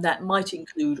 And that might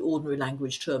include ordinary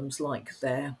language terms like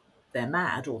they're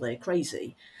mad or they're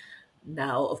crazy.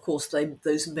 Now, of course,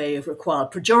 those may have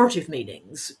required pejorative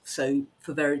meanings, so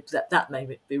that may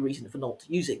be a reason for not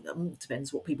using them. It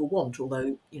depends what people want.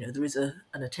 Although there is an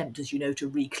attempt, as you know, to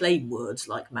reclaim words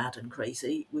like mad and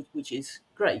crazy, which is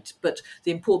great. But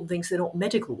the important thing is they're not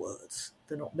medical words.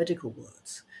 They're not medical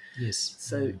words. Yes.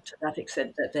 So to that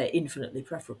extent, that they're infinitely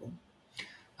preferable.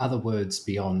 Other words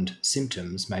beyond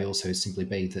symptoms may also simply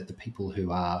be that the people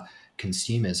who are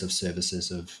consumers of services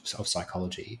of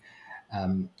psychology.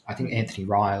 I think Anthony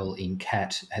Ryle in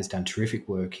CAT has done terrific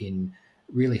work in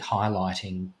really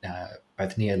highlighting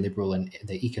both neoliberal and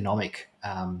the economic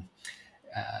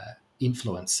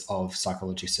influence of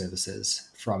psychology services,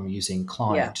 from using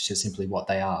client to simply what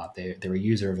they are. They're a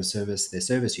user of a service, they're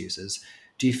service users.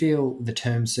 Do you feel the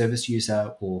term service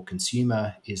user or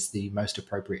consumer is the most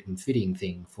appropriate and fitting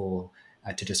thing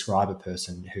to describe a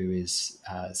person who is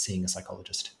seeing a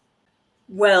psychologist?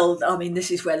 Well, I mean, this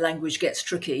is where language gets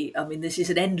tricky. I mean, this is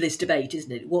an endless debate,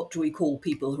 isn't it? What do we call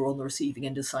people who are on the receiving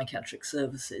end of psychiatric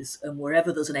services? And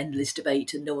wherever there's an endless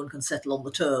debate and no one can settle on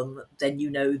the term, then you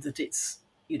know that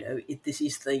this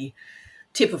is the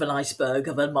tip of an iceberg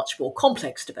of a much more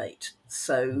complex debate.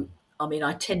 So, I mean,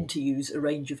 I tend to use a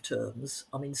range of terms.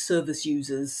 I mean, service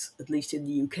users, at least in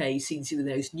the UK, seems to be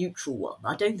the most neutral one.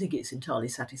 I don't think it's entirely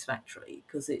satisfactory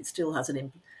because it still has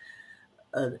an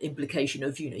implication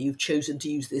of, you've chosen to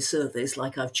use this service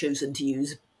like I've chosen to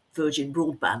use Virgin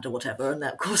Broadband or whatever, and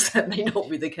that, of course, that may not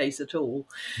be the case at all.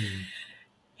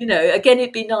 Again,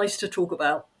 it'd be nice to talk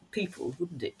about people,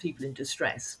 wouldn't it? People in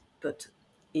distress. But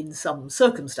in some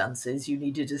circumstances, you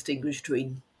need to distinguish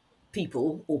between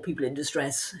people or people in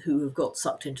distress who have got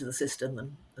sucked into the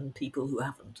system and people who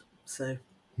haven't. So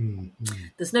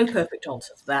there's no perfect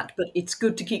answer to that, but it's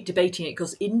good to keep debating it,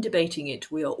 because in debating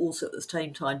it, we are also at the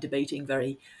same time debating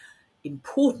very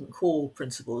important core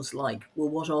principles like, well,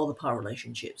 what are the power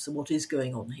relationships and what is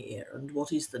going on here, and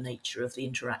what is the nature of the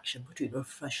interaction between a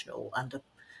professional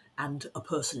and a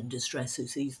person in distress who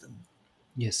sees them.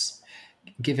 Yes.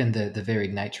 Given the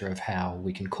varied nature of how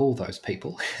we can call those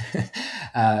people,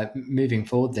 moving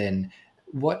forward then,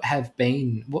 what's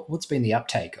been the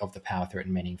uptake of the Power, Threat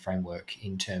and Meaning framework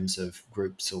in terms of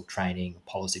groups or training,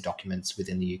 policy documents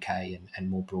within the UK and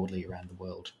more broadly around the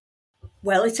world?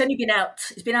 Well, it's been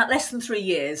out less than 3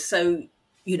 years, so,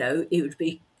 it would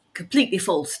be completely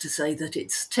false to say that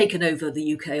it's taken over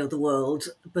the UK or the world,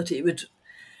 but it would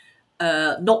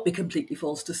not be completely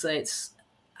false to say it's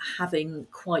having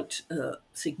quite a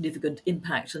significant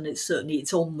impact, and it's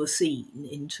on the scene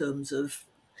in terms of,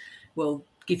 well,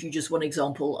 give you just one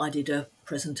example. I did a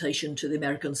presentation to the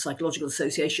American Psychological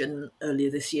Association earlier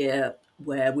this year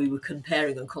where we were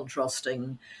comparing and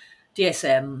contrasting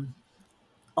DSM,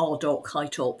 RDoC,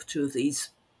 HiTOP, two of these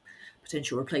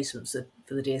potential replacements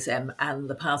for the DSM, and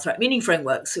the Power, Threat, Meaning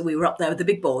framework. So we were up there with the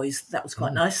big boys. That was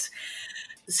quite nice.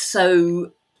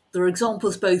 So there are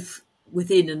examples both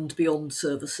within and beyond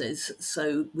services.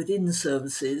 So within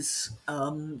services,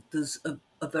 there's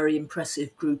a very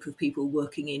impressive group of people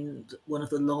working in one of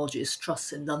the largest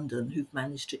trusts in London who've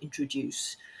managed to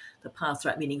introduce the Power,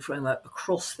 Threat, Meaning framework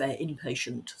across their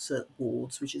inpatient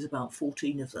wards, which is about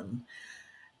 14 of them,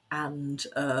 and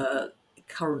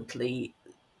currently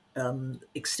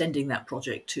extending that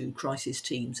project to crisis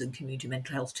teams and community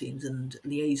mental health teams and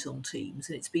liaison teams.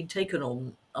 And it's been taken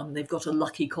on. They've got a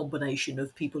lucky combination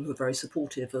of people who are very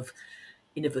supportive of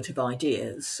innovative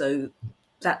ideas. So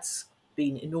that's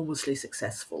been enormously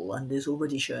successful and is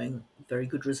already showing very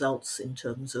good results in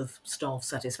terms of staff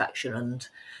satisfaction and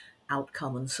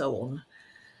outcome and so on.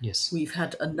 Yes. We've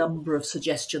had a number of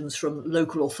suggestions from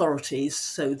local authorities.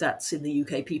 So that's in the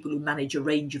UK, people who manage a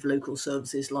range of local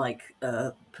services like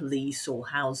police or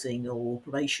housing or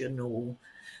probation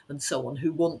and so on,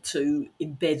 who want to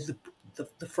embed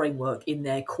the framework in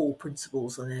their core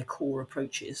principles and their core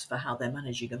approaches for how they're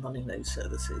managing and running those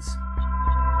services.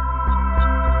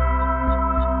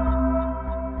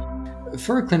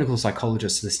 For a clinical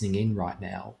psychologist listening in right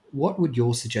now, what would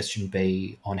your suggestion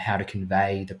be on how to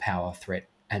convey the Power, Threat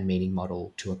and Meaning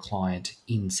model to a client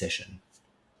in session?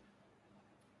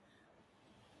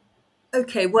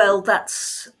 Okay, well,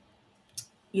 that's,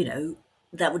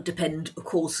 that would depend, of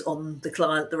course, on the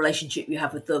client, the relationship you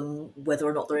have with them, whether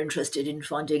or not they're interested in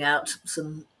finding out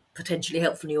some potentially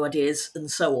helpful new ideas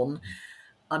and so on.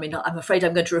 I mean, I'm afraid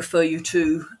I'm going to refer you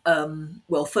to,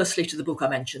 firstly to the book I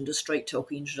mentioned, A Straight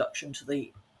Talking Introduction to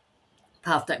the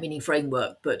Power, Threat, Meaning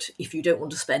framework. But if you don't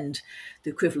want to spend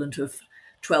the equivalent of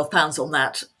 £12 on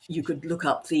that, you could look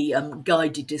up the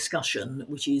guided discussion,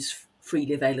 which is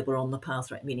freely available on the Power,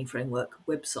 Threat, Meaning framework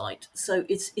website. So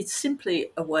it's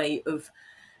simply a way of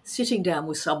sitting down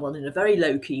with someone in a very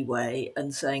low-key way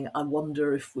and saying, I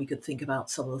wonder if we could think about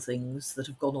some of the things that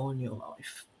have gone on in your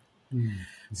life.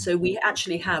 So we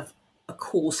actually have a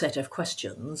core set of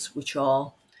questions, which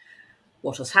are,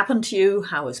 what has happened to you?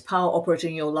 How is power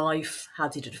operating in your life? How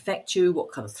did it affect you?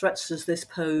 What kind of threats does this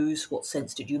pose? What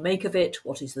sense did you make of it?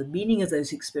 What is the meaning of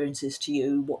those experiences to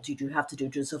you? What did you have to do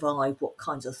to survive? What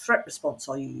kinds of threat response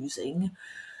are you using?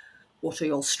 What are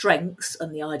your strengths?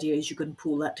 And the idea is you can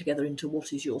pull that together into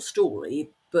what is your story.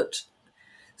 But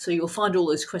so you'll find all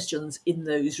those questions in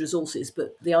those resources,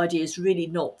 but the idea is really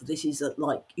not that this is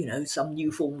some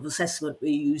new form of assessment.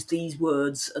 We use these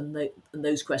words and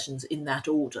those questions in that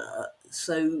order.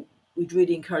 So we'd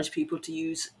really encourage people to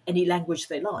use any language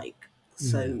they like.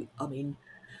 So, I mean,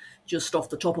 just off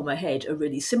the top of my head, a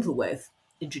really simple way of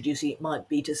introducing it might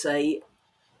be to say,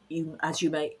 you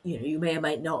may or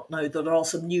may not know that there are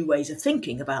some new ways of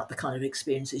thinking about the kind of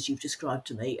experiences you've described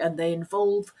to me, and they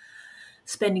involve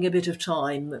spending a bit of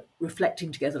time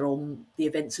reflecting together on the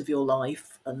events of your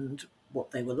life and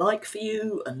what they were like for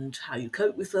you and how you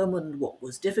cope with them and what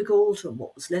was difficult and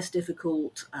what was less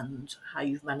difficult and how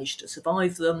you've managed to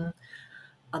survive them.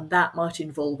 And that might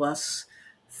involve us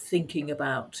thinking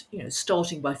about,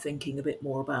 starting by thinking a bit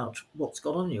more about what's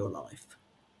gone on in your life.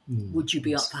 Would you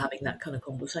be up for having that kind of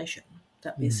conversation?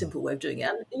 That'd be a simple way of doing it.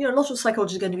 And, a lot of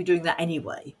psychologists are going to be doing that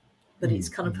anyway. But it's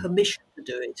kind of permission to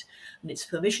do it. And it's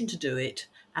permission to do it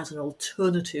as an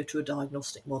alternative to a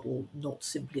diagnostic model, not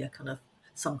simply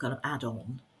some kind of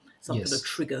add-on, some kind of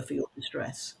trigger for your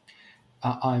distress.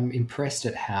 I'm impressed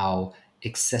at how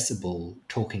accessible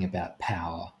talking about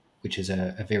power, which is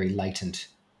a very latent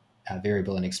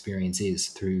variable and experience, is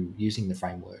through using the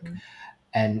framework.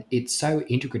 And it's so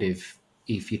integrative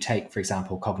if you take, for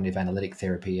example, cognitive analytic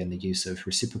therapy and the use of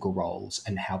reciprocal roles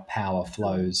and how power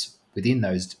flows within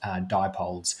those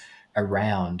dipoles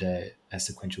around a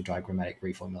sequential diagrammatic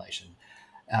reformulation.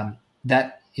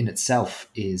 That in itself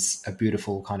is a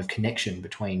beautiful kind of connection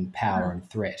between power and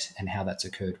threat and how that's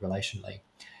occurred relationally.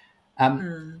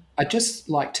 I'd just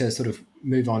like to sort of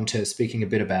move on to speaking a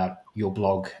bit about your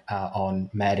blog on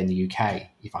MAD in the UK,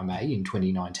 if I may, in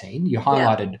 2019. You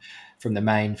highlighted from the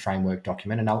main framework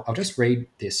document, and I'll just read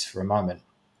this for a moment.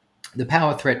 The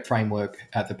power threat framework,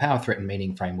 the power threat and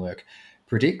meaning framework,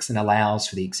 predicts and allows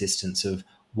for the existence of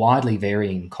widely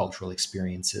varying cultural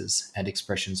experiences and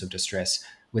expressions of distress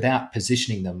without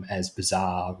positioning them as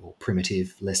bizarre or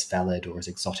primitive, less valid, or as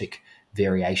exotic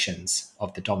variations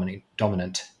of the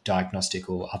dominant diagnostic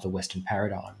or other Western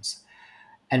paradigms.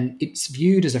 And it's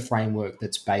viewed as a framework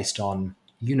that's based on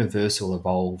universal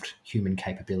evolved human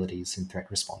capabilities and threat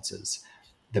responses.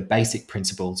 The basic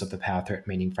principles of the power threat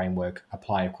meaning framework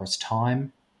apply across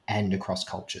time and across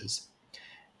cultures.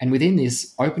 And within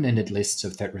this, open-ended lists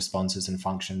of threat responses and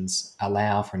functions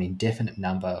allow for an indefinite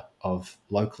number of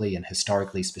locally and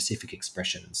historically specific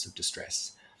expressions of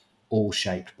distress, all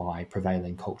shaped by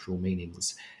prevailing cultural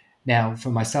meanings. Now, for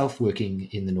myself working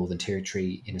in the Northern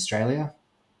Territory in Australia,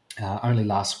 only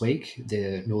last week,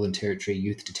 the Northern Territory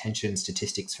youth detention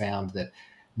statistics found that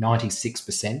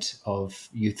 96% of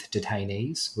youth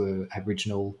detainees were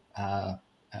Aboriginal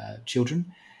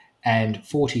children, and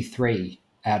 43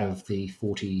 out of the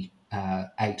 48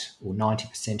 or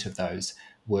 90% of those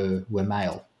were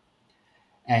male.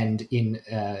 And in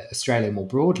Australia more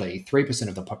broadly, 3%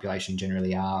 of the population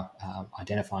generally are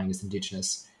identifying as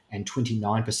Indigenous, and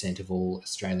 29% of all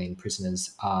Australian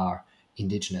prisoners are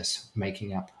Indigenous,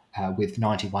 making up with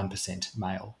 91%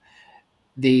 male.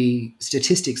 The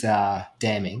statistics are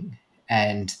damning,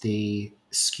 and the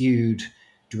skewed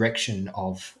direction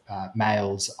of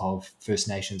males of First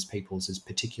Nations peoples is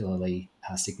particularly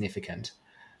significant.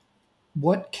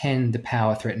 What can the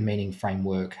power, threat, and meaning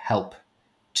framework help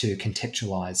to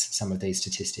contextualise some of these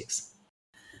statistics?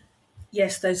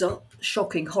 Yes, those are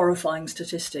shocking, horrifying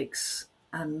statistics.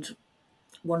 And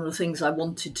one of the things I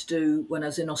wanted to do when I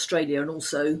was in Australia, and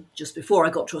also just before I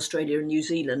got to Australia and New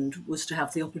Zealand, was to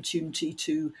have the opportunity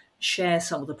to share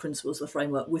some of the principles of the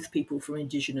framework with people from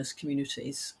Indigenous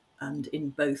communities. And in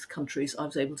both countries, I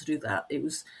was able to do that. It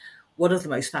was one of the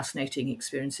most fascinating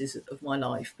experiences of my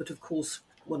life, but of course,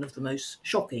 one of the most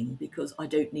shocking, because I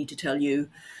don't need to tell you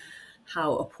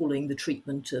how appalling the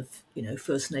treatment of,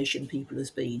 First Nation people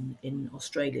has been in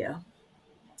Australia.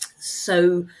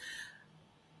 So,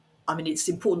 I mean, it's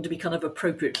important to be kind of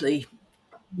appropriately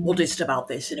modest about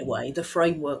this in a way. The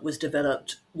framework was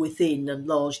developed within and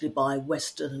largely by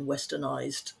Western and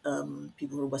Westernized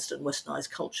people from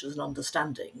Westernized cultures and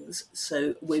understandings.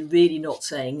 So we're really not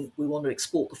saying we want to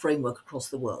export the framework across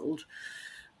the world,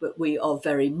 but we are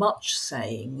very much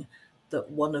saying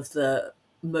that one of the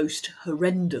most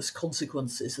horrendous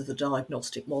consequences of the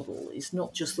diagnostic model is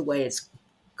not just the way it's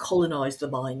colonised the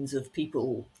minds of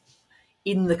people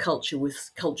in the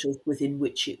cultures within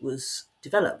which it was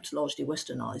developed, largely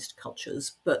westernised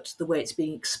cultures, but the way it's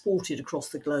being exported across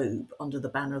the globe under the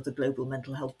banner of the global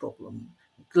mental health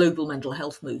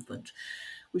movement,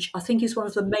 which I think is one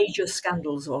of the major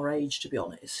scandals of our age, to be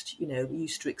honest. We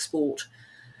used to export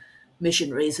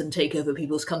missionaries and take over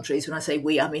people's countries. When I say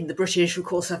we, I mean the British, of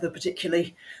course, have a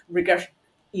particularly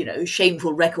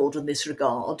shameful record in this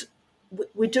regard.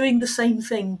 We're doing the same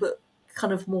thing, but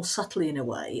kind of more subtly in a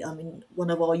way. I mean, one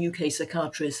of our UK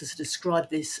psychiatrists has described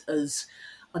this as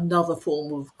another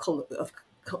form of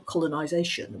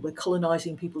colonisation. We're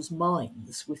colonising people's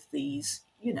minds with these,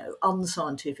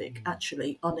 unscientific,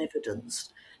 actually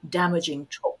unevidenced, damaging,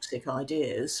 toxic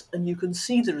ideas. And you can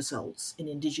see the results in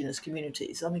Indigenous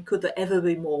communities. I mean, could there ever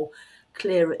be more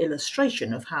clearer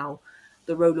illustration of how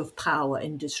the role of power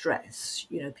in distress?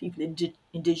 People in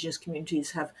Indigenous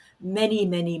communities have many,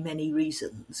 many, many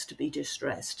reasons to be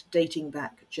distressed, dating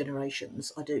back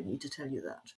generations. I don't need to tell you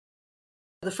that.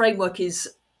 The framework is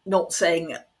not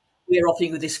saying we're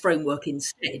offering you this framework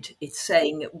instead. It's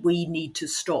saying we need to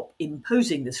stop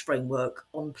imposing this framework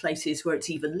on places where it's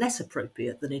even less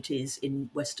appropriate than it is in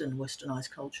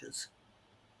westernised cultures.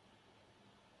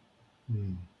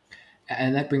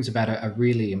 And that brings about a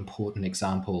really important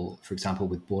example, for example,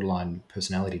 with borderline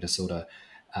personality disorder.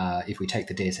 If we take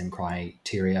the DSM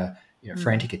criteria,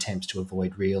 frantic attempts to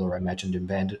avoid real or imagined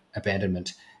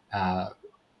abandonment.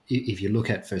 If you look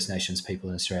at First Nations people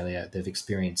in Australia, they've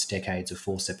experienced decades of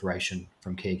forced separation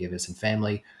from caregivers and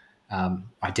family,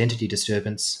 identity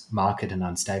disturbance, marked and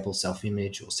unstable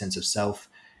self-image or sense of self,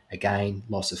 again,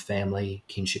 loss of family,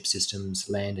 kinship systems,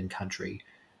 land and country,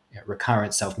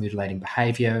 recurrent self-mutilating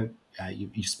behaviour.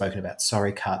 You've spoken about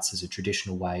sorry cuts as a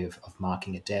traditional way of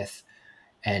marking a death,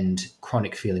 and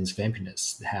chronic feelings of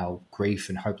emptiness, how grief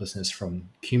and hopelessness from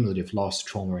cumulative loss,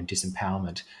 trauma and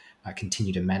disempowerment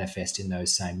continue to manifest in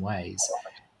those same ways.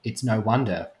 It's no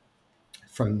wonder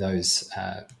from those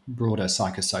broader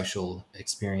psychosocial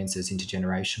experiences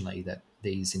intergenerationally that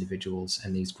these individuals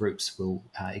and these groups will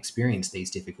experience these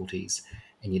difficulties.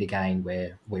 And yet again,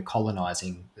 we're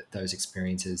colonising those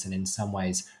experiences and in some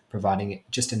ways providing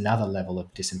just another level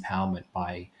of disempowerment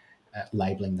by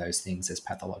labelling those things as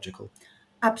pathological.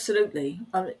 Absolutely.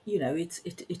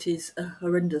 It is a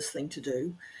horrendous thing to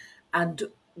do. And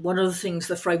one of the things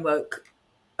the framework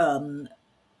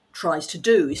tries to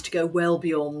do is to go well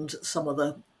beyond some of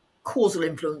the causal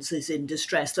influences in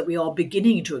distress that we are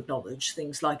beginning to acknowledge,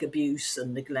 things like abuse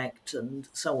and neglect and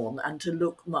so on, and to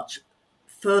look much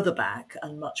further back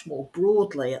and much more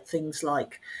broadly at things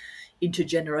like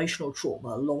intergenerational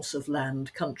trauma, loss of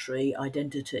land, country,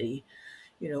 identity,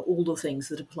 all the things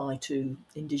that apply to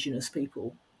Indigenous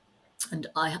people. And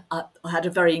I had a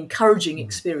very encouraging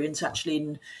experience actually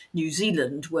in New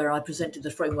Zealand, where I presented the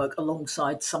framework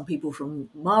alongside some people from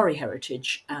Maori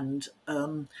heritage. And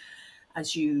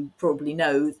as you probably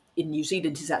know, in New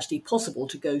Zealand it's actually possible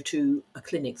to go to a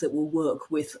clinic that will work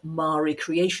with Maori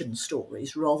creation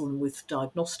stories rather than with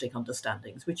diagnostic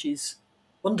understandings, which is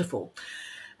wonderful.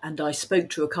 And I spoke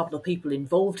to a couple of people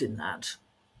involved in that,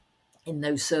 in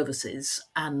those services.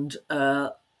 And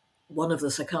one of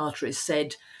the psychiatrists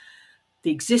said, the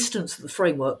existence of the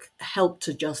framework helped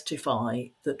to justify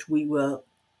that we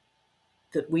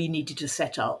needed to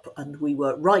set up, and we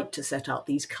were right to set up,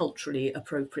 these culturally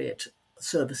appropriate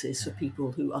services for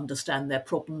people who understand their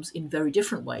problems in very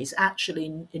different ways,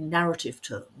 actually in narrative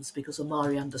terms, because a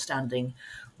Maori understanding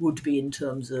would be in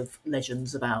terms of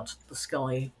legends about the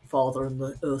Sky Father and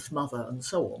the Earth Mother and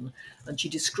so on. And she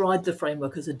described the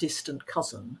framework as a distant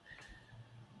cousin.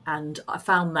 And I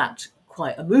found that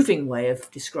quite a moving way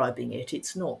of describing it.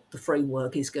 It's not the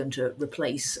framework is going to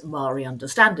replace Maori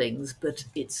understandings, but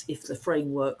it's if the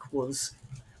framework was,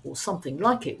 or something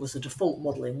like it, was a default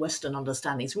model in Western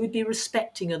understandings, we'd be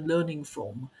respecting and learning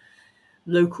from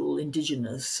local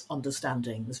Indigenous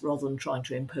understandings rather than trying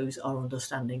to impose our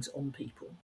understandings on people.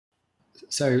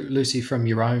 So, Lucy, from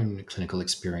your own clinical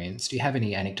experience, do you have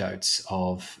any anecdotes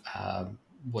of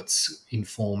what's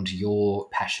informed your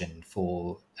passion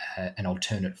for an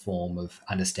alternate form of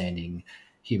understanding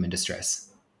human distress?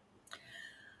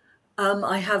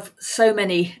 I have so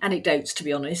many anecdotes, to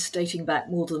be honest, dating back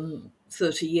more than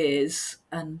 30 years,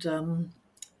 and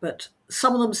but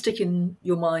some of them stick in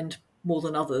your mind more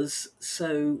than others.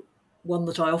 So one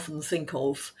that I often think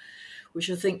of,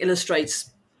 which I think illustrates,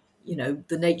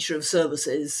 the nature of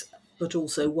services, but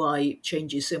also why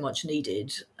change is so much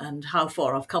needed and how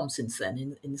far I've come since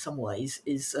then in some ways,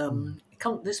 is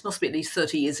this must be at least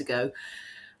 30 years ago.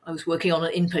 I was working on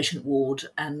an inpatient ward,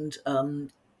 and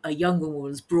a young woman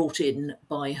was brought in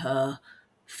by her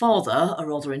father, a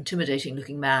rather intimidating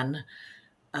looking man,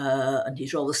 and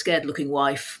his rather scared looking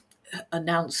wife,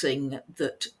 announcing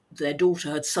that their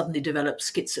daughter had suddenly developed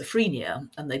schizophrenia,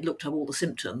 and they'd looked up all the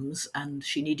symptoms and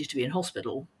she needed to be in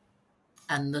hospital.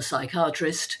 And the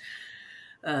psychiatrist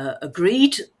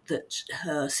agreed that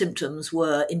her symptoms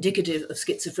were indicative of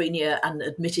schizophrenia and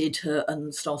admitted her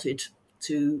and started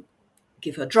to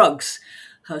give her drugs.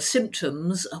 Her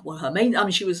symptoms were her main, I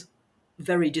mean, she was a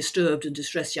very disturbed and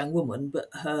distressed young woman, but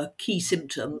her key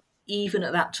symptom, even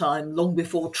at that time, long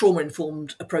before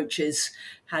trauma-informed approaches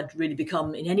had really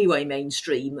become in any way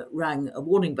mainstream, rang a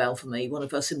warning bell for me. One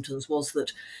of her symptoms was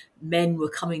that men were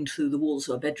coming through the walls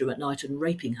of her bedroom at night and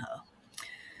raping her.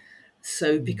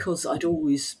 So because I'd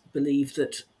always believed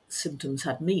that symptoms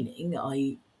had meaning,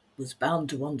 I was bound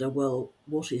to wonder, well,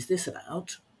 what is this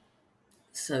about?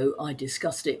 So I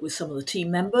discussed it with some of the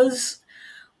team members.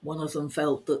 One of them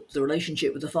felt that the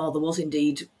relationship with the father was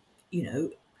indeed,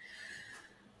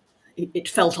 it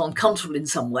felt uncomfortable in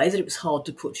some way, that it was hard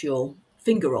to put your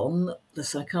finger on. The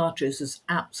psychiatrist was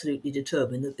absolutely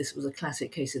determined that this was a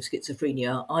classic case of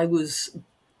schizophrenia. I was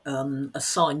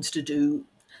assigned to do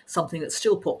something that's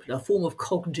still popular, a form of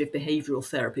cognitive behavioural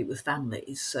therapy with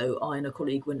families. So I and a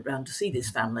colleague went round to see this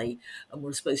family and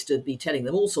were supposed to be telling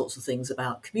them all sorts of things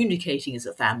about communicating as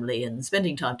a family and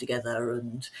spending time together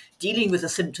and dealing with the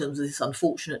symptoms of this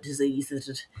unfortunate disease that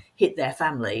had hit their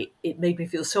family. It made me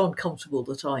feel so uncomfortable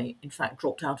that I, in fact,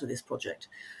 dropped out of this project.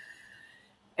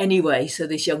 Anyway, so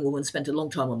this young woman spent a long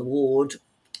time on the ward.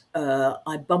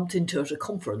 I bumped into her at a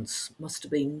conference, must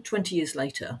have been 20 years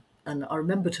later, and I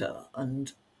remembered her,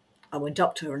 and I went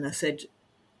up to her and I said,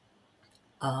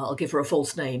 I'll give her a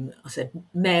false name. I said,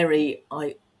 Mary,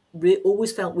 I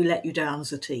always felt we let you down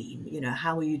as a team.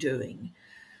 How are you doing?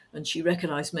 And she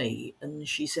recognised me and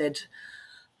she said,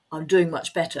 I'm doing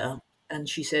much better. And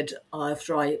she said,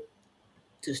 after I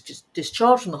just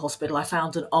discharged from the hospital, I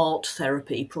found an art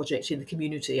therapy project in the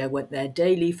community. I went there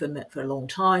daily for a long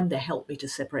time. They helped me to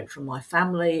separate from my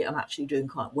family. I'm actually doing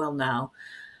quite well now.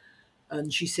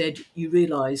 And she said, you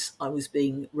realise I was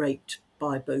being raped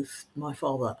by both my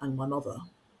father and my mother.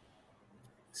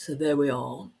 So there we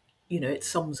are. It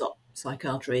sums up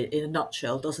psychiatry in a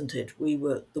nutshell, doesn't it?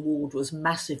 The ward was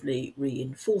massively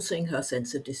reinforcing her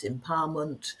sense of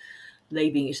disempowerment,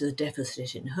 labelling it as a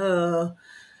deficit in her,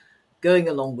 going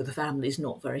along with the family's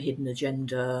not very hidden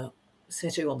agenda,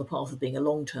 setting on the path of being a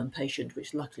long-term patient,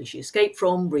 which luckily she escaped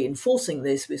from, reinforcing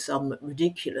this with some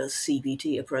ridiculous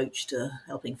CBT approach to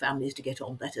helping families to get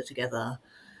on better together,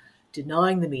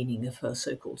 denying the meaning of her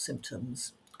so-called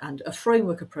symptoms. And a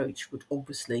framework approach would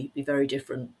obviously be very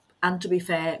different. And to be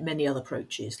fair, many other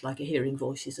approaches, like a hearing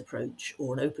voices approach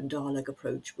or an open dialogue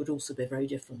approach, would also be very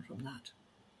different from that.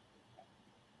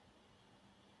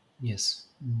 Yes.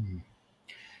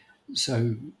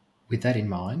 So, with that in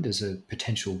mind, as a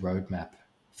potential roadmap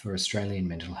for Australian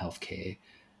mental health care,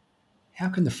 how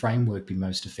can the framework be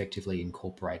most effectively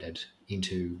incorporated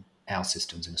into our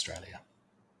systems in Australia?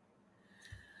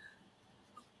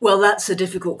 Well, that's a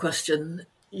difficult question.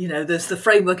 There's the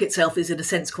framework itself is in a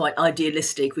sense quite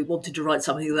idealistic. We wanted to write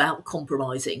something without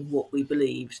compromising what we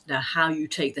believed. Now, how you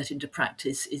take that into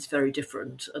practice is very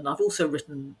different. And I've also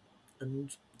written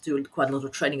and do quite a lot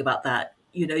of training about that.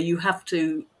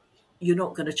 You're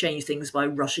not going to change things by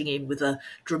rushing in with a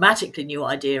dramatically new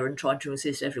idea and trying to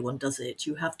insist everyone does it.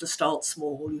 You have to start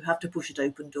small. You have to push at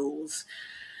open doors.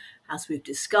 As we've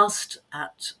discussed,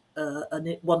 at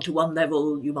a one-to-one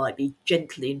level, you might be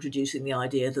gently introducing the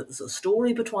idea that there's a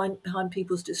story behind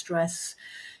people's distress.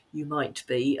 You might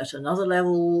be at another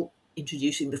level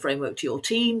introducing the framework to your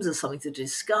teams as something to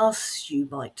discuss. You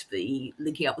might be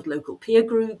linking up with local peer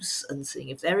groups and seeing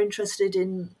if they're interested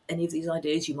in any of these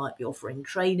ideas. You might be offering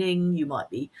training. You might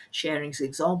be sharing some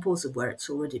examples of where it's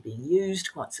already being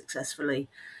used quite successfully.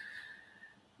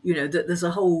 There's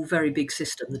a whole very big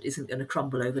system that isn't going to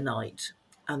crumble overnight.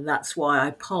 And that's why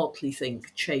I partly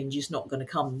think change is not going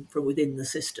to come from within the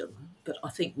system. But I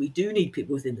think we do need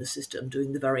people within the system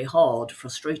doing the very hard,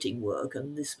 frustrating work.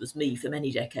 And this was me for many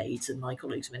decades and my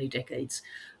colleagues for many decades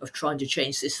of trying to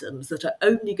change systems that are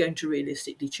only going to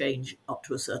realistically change up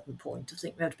to a certain point. I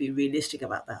think we have to be realistic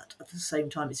about that. At the same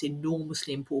time, it's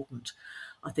enormously important,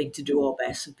 I think, to do our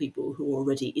best for people who are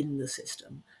already in the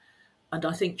system. And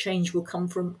I think change will come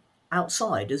from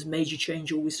outside, as major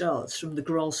change always does, from the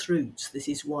grassroots. This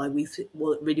is why we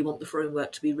really want the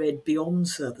framework to be read beyond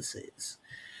services.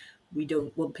 We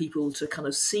don't want people to kind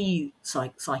of see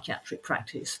psychiatric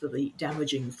practice for the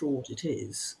damaging fraud it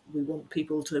is. We want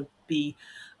people to be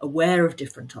aware of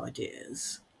different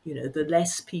ideas The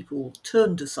less people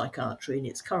turn to psychiatry in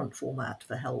its current format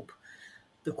for help,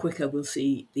 the quicker we'll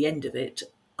see the end of it.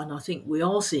 And I think we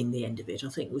are seeing the end of it. I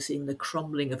think we're seeing the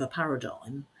crumbling of a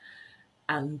paradigm.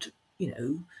 And,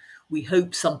 we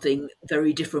hope something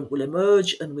very different will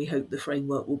emerge, and we hope the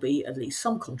framework will be at least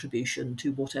some contribution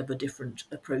to whatever different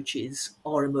approaches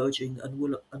are emerging and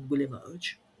will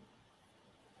emerge.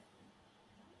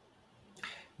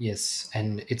 Yes,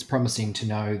 and it's promising to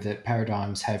know that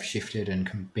paradigms have shifted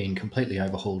and been completely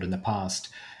overhauled in the past,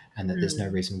 and that there's no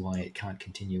reason why it can't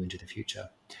continue into the future.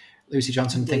 Lucy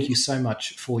Johnson, Thank you so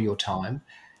much for your time.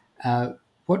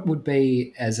 What would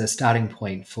be, as a starting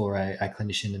point for a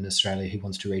clinician in Australia who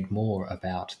wants to read more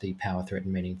about the Power, Threat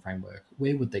and Meaning framework,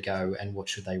 where would they go and what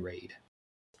should they read?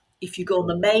 If you go on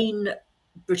the main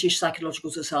British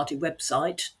Psychological Society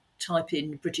website, type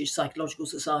in British Psychological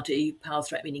Society Power,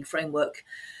 Threat, Meaning framework,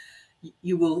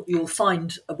 you'll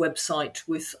find a website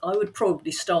with, I would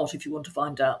probably start, if you want to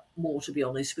find out more, to be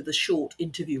honest, with a short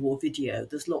interview or video.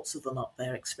 There's lots of them up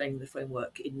there explaining the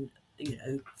framework in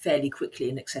fairly quickly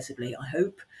and accessibly, I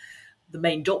hope. The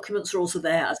main documents are also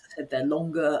there. As I said, they're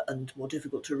longer and more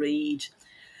difficult to read.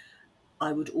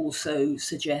 I would also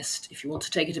suggest, if you want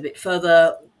to take it a bit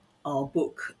further, our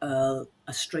book, A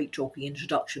Straight Talking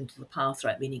Introduction to the Power,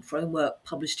 Threat, Meaning framework,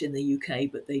 published in the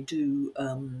UK, but they do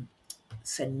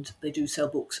sell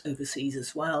books overseas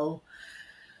as well.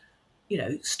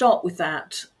 Start with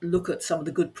that, look at some of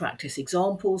the good practice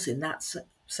examples in that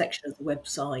section of the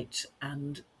website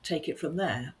and take it from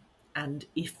there. And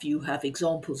if you have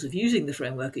examples of using the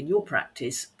framework in your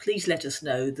practice, please let us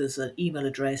know. There's an email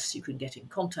address you can get in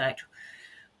contact.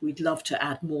 We'd love to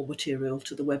add more material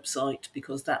to the website,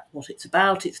 because that's what it's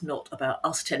about. It's not about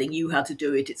us telling you how to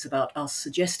do it. It's about us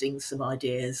suggesting some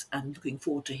ideas and looking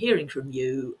forward to hearing from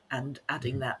you and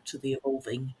adding that to the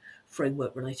evolving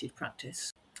framework-related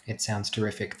practice. It sounds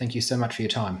terrific. Thank you so much for your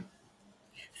time.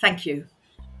 Thank you.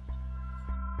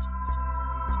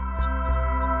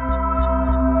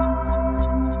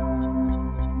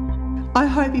 I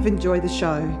hope you've enjoyed the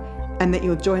show and that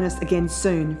you'll join us again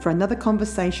soon for another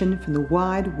conversation from the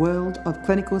wide world of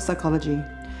clinical psychology.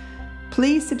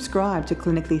 Please subscribe to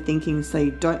Clinically Thinking so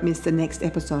you don't miss the next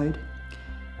episode.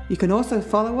 You can also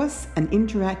follow us and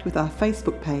interact with our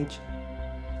Facebook page.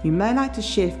 You may like to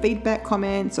share feedback,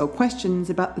 comments or questions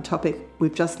about the topic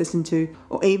we've just listened to,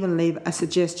 or even leave a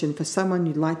suggestion for someone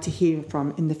you'd like to hear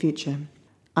from in the future.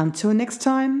 Until next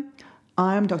time,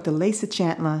 I'm Dr. Lisa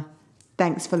Chandler.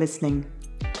 Thanks for listening.